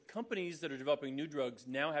with companies that are developing new drugs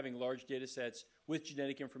now having large data sets with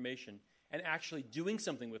genetic information and actually doing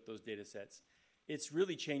something with those data sets, it's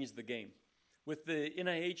really changed the game. with the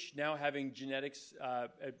NIH now having genetics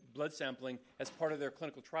blood sampling as part of their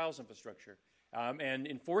clinical trials infrastructure and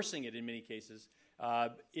enforcing it in many cases,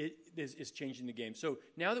 it is changing the game. So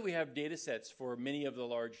now that we have data sets for many of the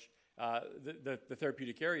large, the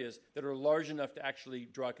therapeutic areas that are large enough to actually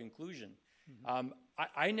draw a conclusion,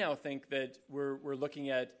 I now think that we're looking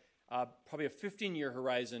at probably a 15-year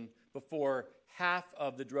horizon before half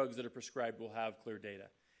of the drugs that are prescribed will have clear data.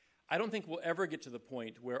 I don't think we'll ever get to the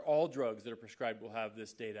point where all drugs that are prescribed will have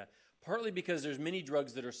this data, partly because there's many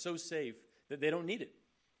drugs that are so safe that they don't need it.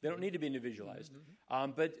 They don't need to be individualized.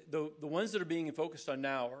 But the ones that are being focused on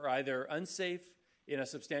now are either unsafe in a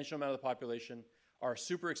substantial amount of the population, are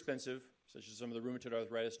super expensive, such as some of the rheumatoid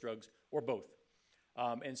arthritis drugs, or both.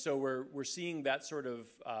 And so we're seeing that sort of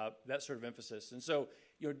emphasis. And so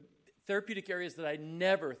therapeutic areas that I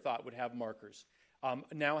never thought would have markers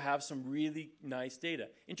now have some really nice data.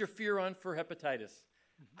 Interferon for hepatitis.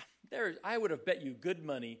 I would have bet you good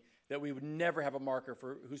money that we would never have a marker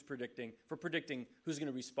for predicting who's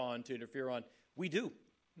going to respond to interferon. We do.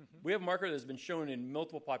 We have a marker that has been shown in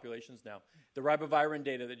multiple populations now. The ribavirin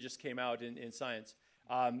data that just came out in Science.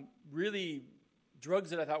 Really,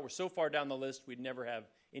 drugs that I thought were so far down the list we'd never have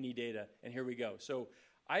any data, and here we go. So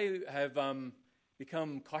I have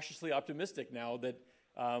become cautiously optimistic now that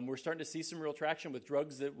we're starting to see some real traction with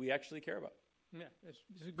drugs that we actually care about. Yeah,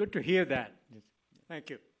 it's good to hear that. Thank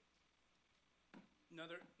you.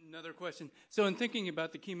 Another question. So in thinking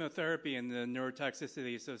about the chemotherapy and the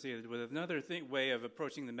neurotoxicity associated with it, another way of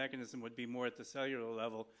approaching the mechanism would be more at the cellular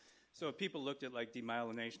level. So if people looked at like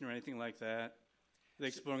demyelination or anything like that,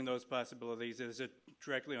 exploring those possibilities, is it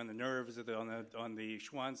directly on the nerve? Is it on the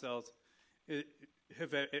Schwann cells?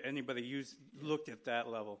 Have anybody looked at that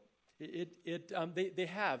level? They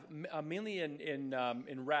have mainly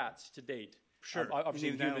in rats to date. Sure. Obviously,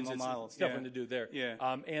 in humans, it's nothing to do there. Yeah.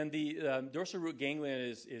 And the dorsal root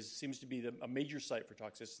ganglion seems to be a major site for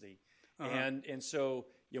toxicity. And so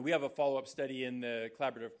we have a follow-up study in the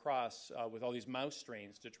collaborative cross with all these mouse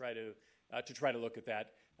strains to try to look at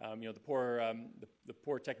that. The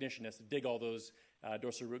poor technician has to dig all those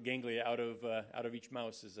dorsal root ganglia out of each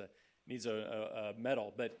mouse needs a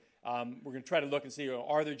medal. But we're going to try to look and see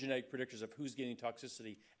are there genetic predictors of who's getting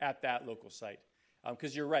toxicity at that local site.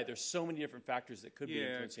 Because you're right, there's so many different factors that could be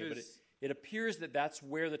influencing it, but it appears that that's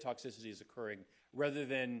where the toxicity is occurring, rather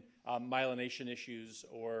than myelination issues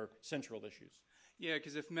or central issues. Yeah,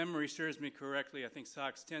 because if memory serves me correctly, I think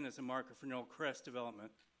SOX10 is a marker for neural crest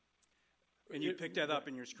development. And you picked that up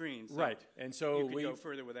in your screen. So right, and so you could go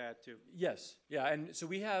further with that too. Yes, yeah, and so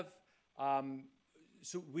we have.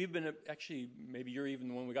 So we've been actually, maybe you're even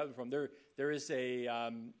the one we got them from. There's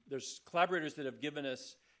collaborators that have given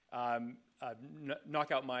us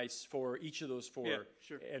knockout mice for each of those four, yeah,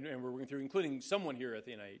 sure. and we're working through, including someone here at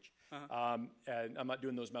the NIH. And I'm not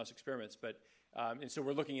doing those mouse experiments, but and so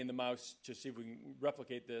we're looking in the mouse to see if we can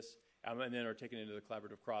replicate this, and then are taken into the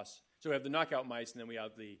collaborative cross. So we have the knockout mice, and then we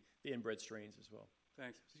have the inbred strains as well.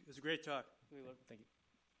 Thanks. It was a great talk. Really loved it. Thank you.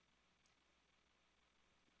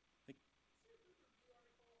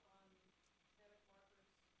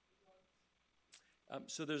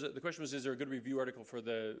 So the question was, is there a good review article for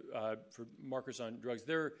for markers on drugs?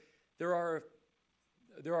 There are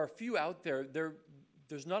a few out there.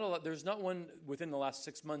 There's not a lot. There's not one within the last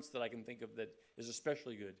 6 months that I can think of that is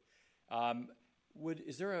especially good.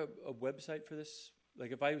 Is there a website for this?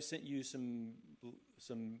 Like if I sent you some,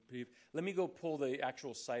 let me go pull the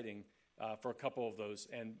actual citing for a couple of those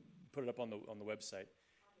and put it up on the website.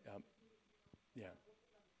 Yeah.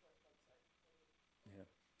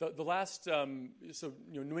 The last,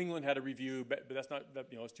 New England had a review, but that's not,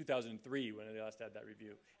 it was 2003 when they last had that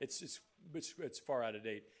review. It's far out of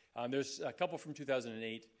date. There's a couple from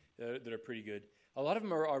 2008 that are pretty good. A lot of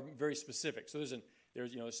them are very specific. So there's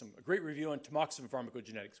some great review on tamoxifen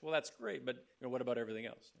pharmacogenetics. Well, that's great, but what about everything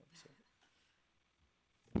else?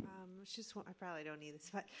 I probably don't need this,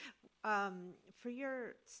 but for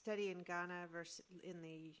your study in Ghana versus in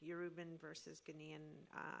the Yoruban versus Ghanaian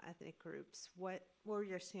ethnic groups, what were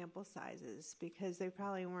your sample sizes? Because they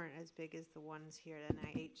probably weren't as big as the ones here at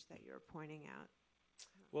NIH that you were pointing out.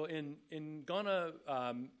 Well, in Ghana,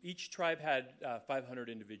 each tribe had 500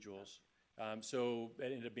 individuals. So it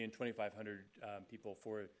ended up being 2,500 people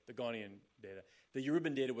for the Ghanaian data. The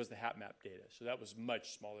Yoruban data was the HapMap data, so that was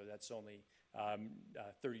much smaller. That's only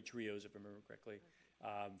 30 trios, if I remember correctly,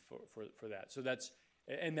 for that. So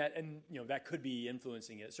that could be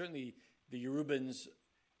influencing it. Certainly, the Yorubans,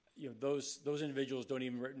 those individuals don't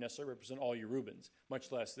even necessarily represent all Yorubans,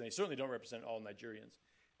 much less they certainly don't represent all Nigerians.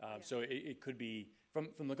 So it could be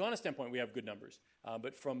From the Ghana standpoint, we have good numbers,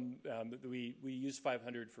 but we use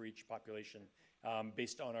 500 for each population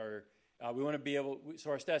based on our. We want to be able.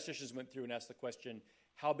 So our statisticians went through and asked the question: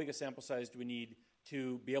 how big a sample size do we need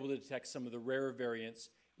to be able to detect some of the rarer variants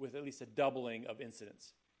with at least a doubling of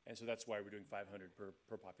incidence? And so that's why we're doing 500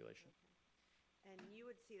 per population. And you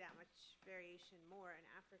would see that much variation more in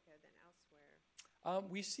Africa than elsewhere?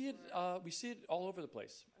 We see it all over the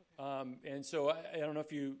place. Okay. And so I don't know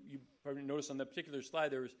if you probably noticed on that particular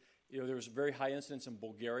slide there was very high incidence in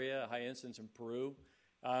Bulgaria, high incidence in Peru.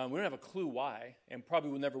 We don't have a clue why, and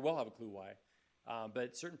probably never will have a clue why.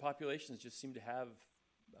 But certain populations just seem to have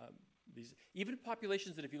these. Even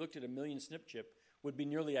populations that if you looked at a million SNP chip would be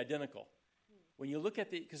nearly identical. When you look at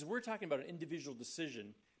because we're talking about an individual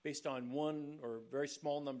decision based on one or very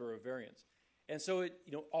small number of variants. And so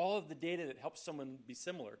all of the data that helps someone be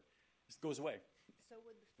similar goes away. So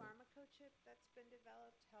would the pharmacochip that's been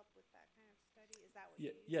developed help with that kind of study? Is that what you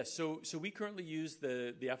use? Yes. So we currently use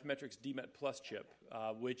the Affymetrix DMET Plus chip,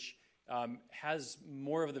 which has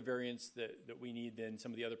more of the variants that we need than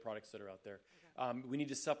some of the other products that are out there. Okay. We need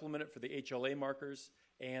to supplement it for the HLA markers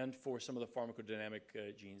and for some of the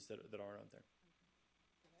pharmacodynamic genes that aren't out there.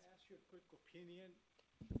 Can I ask you a quick opinion?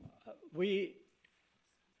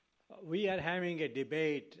 We are having a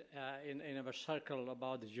debate in our circle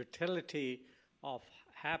about the utility of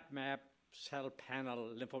HapMap cell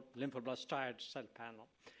panel, lymphoblastoid cell panel.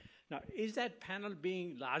 Now, is that panel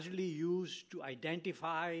being largely used to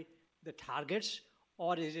identify the targets,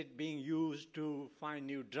 or is it being used to find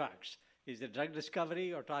new drugs? Is it drug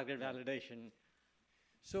discovery or target validation?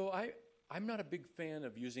 So I'm not a big fan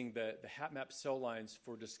of using the HapMap cell lines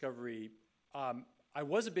for discovery. I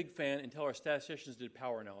was a big fan until our statisticians did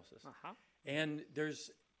power analysis, and there's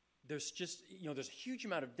just there's a huge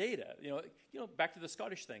amount of data. Back to the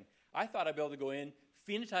Scottish thing. I thought I'd be able to go in,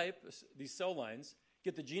 phenotype these cell lines,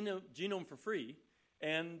 get the genome for free,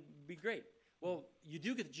 and be great. Well, you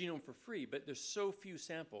do get the genome for free, but there's so few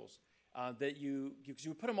samples that because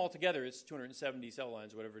you put them all together, it's 270 cell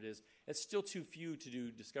lines, whatever it is. It's still too few to do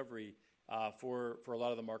discovery for a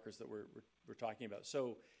lot of the markers that we're talking about.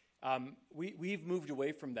 So. We've moved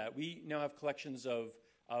away from that. We now have collections of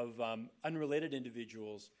unrelated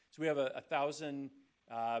individuals. So we have 1,000,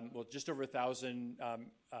 just over 1,000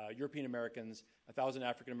 European Americans, 1,000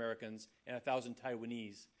 African Americans, and 1,000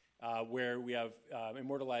 Taiwanese, where we have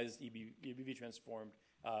immortalized EBV transformed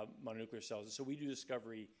mononuclear cells. So we do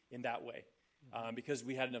discovery in that way because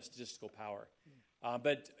we had enough statistical power.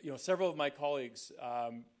 But several of my colleagues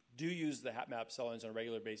do use the HapMap cell lines on a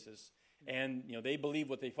regular basis. And they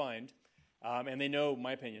believe what they find, and they know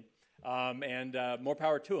my opinion, and more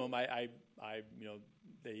power to them.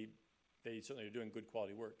 They certainly are doing good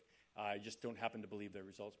quality work. I just don't happen to believe their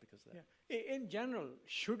results because of that. Yeah. In general,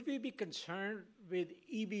 should we be concerned with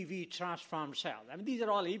EBV transformed cells? I mean, these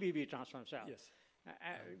are all EBV transformed cells. Yes.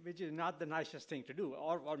 Which is not the nicest thing to do,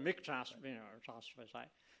 or MYC transfer.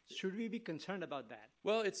 Should we be concerned about that?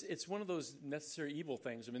 Well, it's one of those necessary evil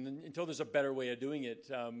things. I mean, until there's a better way of doing it,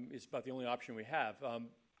 it's about the only option we have.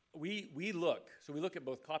 We look at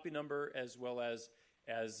both copy number as well as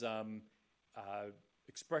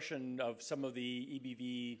expression of some of the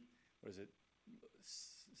EBV. What is it?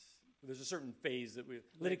 There's a certain phase that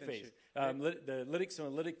lytic phase, the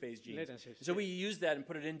lytic phase genes. So we use that and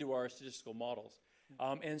put it into our statistical models.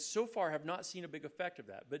 And so far have not seen a big effect of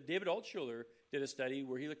that. But David Altshuler did a study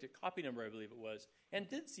where he looked at copy number, I believe it was, and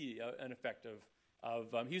did see an effect of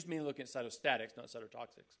he was mainly looking at cytostatics, not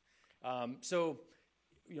cytotoxics.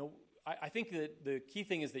 I think that the key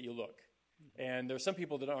thing is that you look. And there are some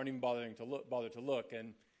people that aren't even bothering to bother to look,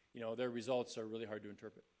 and their results are really hard to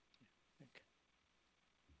interpret. Okay.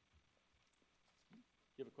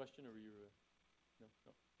 You have a question, or were you? No.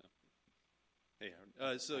 Hey,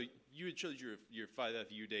 Howard. So you had showed your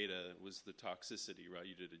 5FU data was the toxicity, right?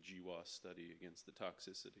 You did a GWAS study against the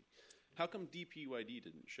toxicity. How come DPYD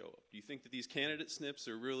didn't show up? Do you think that these candidate SNPs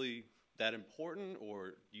are really that important,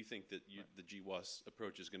 or do you think that the GWAS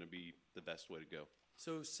approach is going to be the best way to go?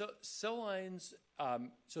 So cell lines.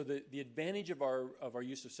 So the advantage of our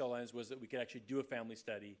use of cell lines was that we could actually do a family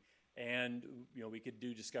study, and we could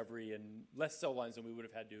do discovery in less cell lines than we would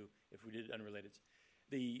have had to if we did unrelated.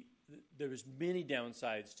 There's many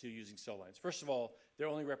downsides to using cell lines. First of all, they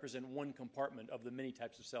only represent one compartment of the many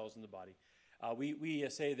types of cells in the body. We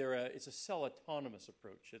say it's a cell autonomous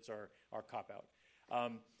approach. It's our cop-out.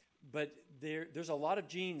 But there's a lot of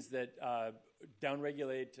genes that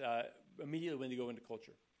downregulate immediately when they go into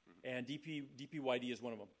culture. And DPYD is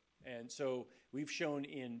one of them. And so we've shown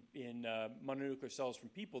in mononuclear cells from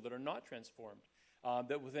people that are not transformed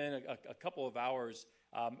that within a couple of hours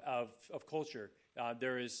of culture,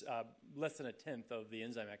 there is less than a tenth of the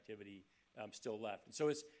enzyme activity still left. And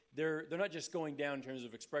so they're not just going down in terms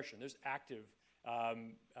of expression. There's active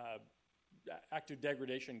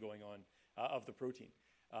degradation going on of the protein.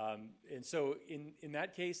 And so in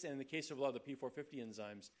that case, and in the case of a lot of the P450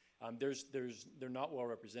 enzymes, they're not well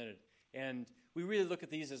represented. And we really look at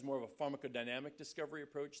these as more of a pharmacodynamic discovery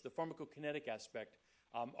approach. The pharmacokinetic aspect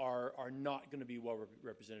are not going to be well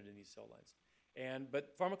represented in these cell lines.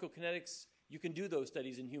 But pharmacokinetics, you can do those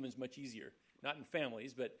studies in humans much easier, not in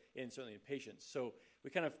families, but certainly in patients. So we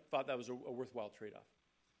kind of thought that was a worthwhile trade-off.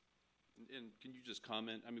 And can you just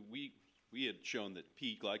comment? I mean, we had shown that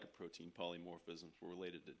P-glycoprotein polymorphisms were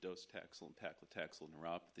related to docetaxel and paclitaxel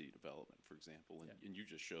neuropathy development, for example, and you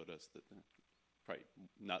just showed us that probably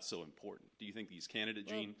not so important. Do you think these candidate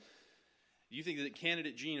gene? Do you think that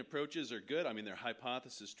candidate gene approaches are good? I mean, they're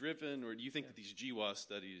hypothesis-driven, or do you think that these GWAS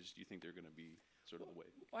studies, do you think they're going to be sort of the way?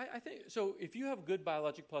 I think so. If you have good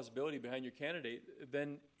biologic plausibility behind your candidate,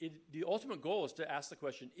 then the ultimate goal is to ask the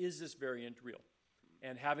question: is this variant real?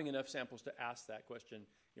 And having enough samples to ask that question,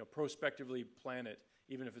 prospectively plan it,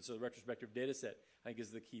 even if it's a retrospective data set, I think is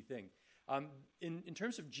the key thing. In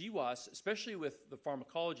terms of GWAS, especially with the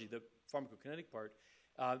pharmacology, the pharmacokinetic part,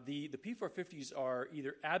 the P450s are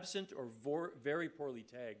either absent or very poorly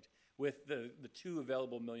tagged with the two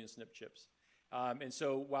available million SNP chips. And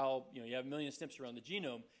so while you have a million SNPs around the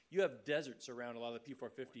genome, you have deserts around a lot of the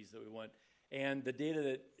P450s that we want. And the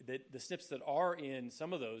data that the SNPs that are in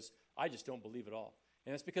some of those, I just don't believe at all.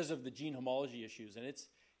 And that's because of the gene homology issues. And it's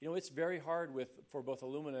very hard for both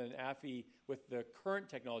Illumina and AFI with the current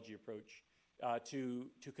technology approach to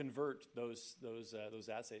convert those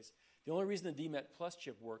assays. The only reason the DMET Plus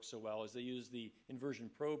chip works so well is they use the inversion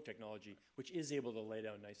probe technology, which is able to lay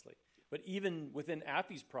down nicely. But even within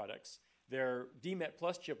AFI's products, their DMET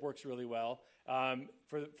Plus chip works really well.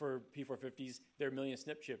 For P450s, their million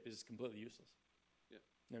SNP chip is completely useless.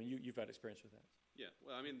 Yeah. You've had experience with that. Yeah,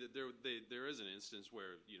 well, I mean, there is an instance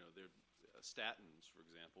where, there statins, for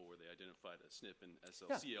example, where they identified a SNP and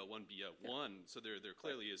SLCL1B1, so there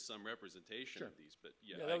clearly is some representation of these, but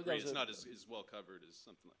I agree, it's not as well covered as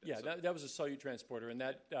something like that. Yeah, so. that was a solute transporter, and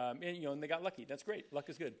that, and they got lucky. That's great. Luck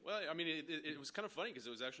is good. Well, I mean, it was kind of funny because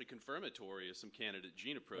it was actually confirmatory of some candidate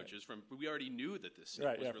gene approaches we already knew that this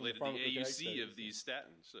SNP was related to the AUC of these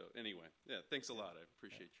statins. So anyway, thanks a lot. I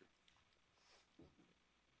appreciate you.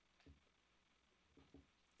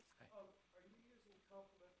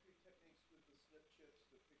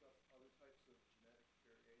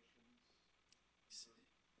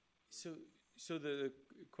 So the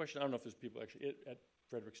question, I don't know if there's people actually at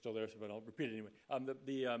Frederick's still there, but I'll repeat it anyway.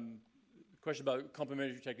 The question about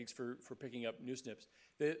complementary techniques for picking up new SNPs.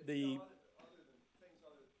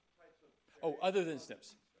 Other than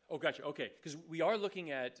SNPs. Oh, gotcha. Okay, because we are looking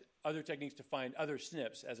at other techniques to find other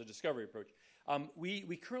SNPs as a discovery approach.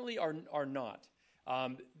 We currently are not.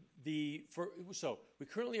 We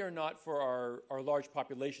currently are not for our large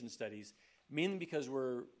population studies, mainly because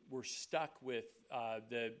we're stuck with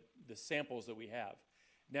the samples that we have.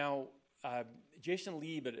 Now, Jason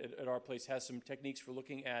Lieb at our place has some techniques for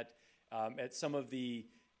looking at some of the,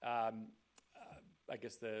 I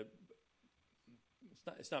guess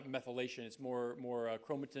it's not methylation, it's more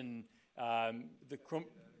chromatin,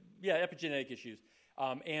 epigenetic issues.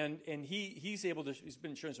 And he's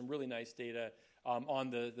been showing some really nice data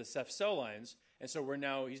on the Ceph cell lines, and so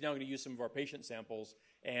he's now going to use some of our patient samples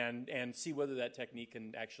and see whether that technique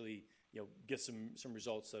can actually get some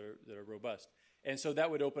results that are robust. And so that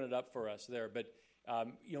would open it up for us there. But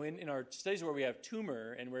in our studies where we have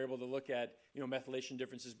tumor and we're able to look at methylation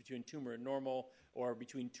differences between tumor and normal, or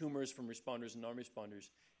between tumors from responders and non-responders,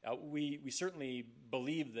 we certainly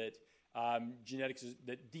believe that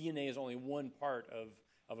that DNA is only one part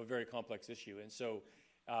of a very complex issue. And so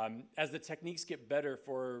as the techniques get better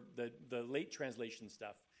for the late translation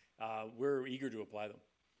stuff, we're eager to apply them.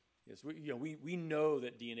 Yes, we know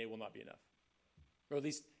that DNA will not be enough, or at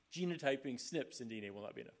least genotyping SNPs in DNA will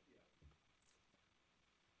not be enough.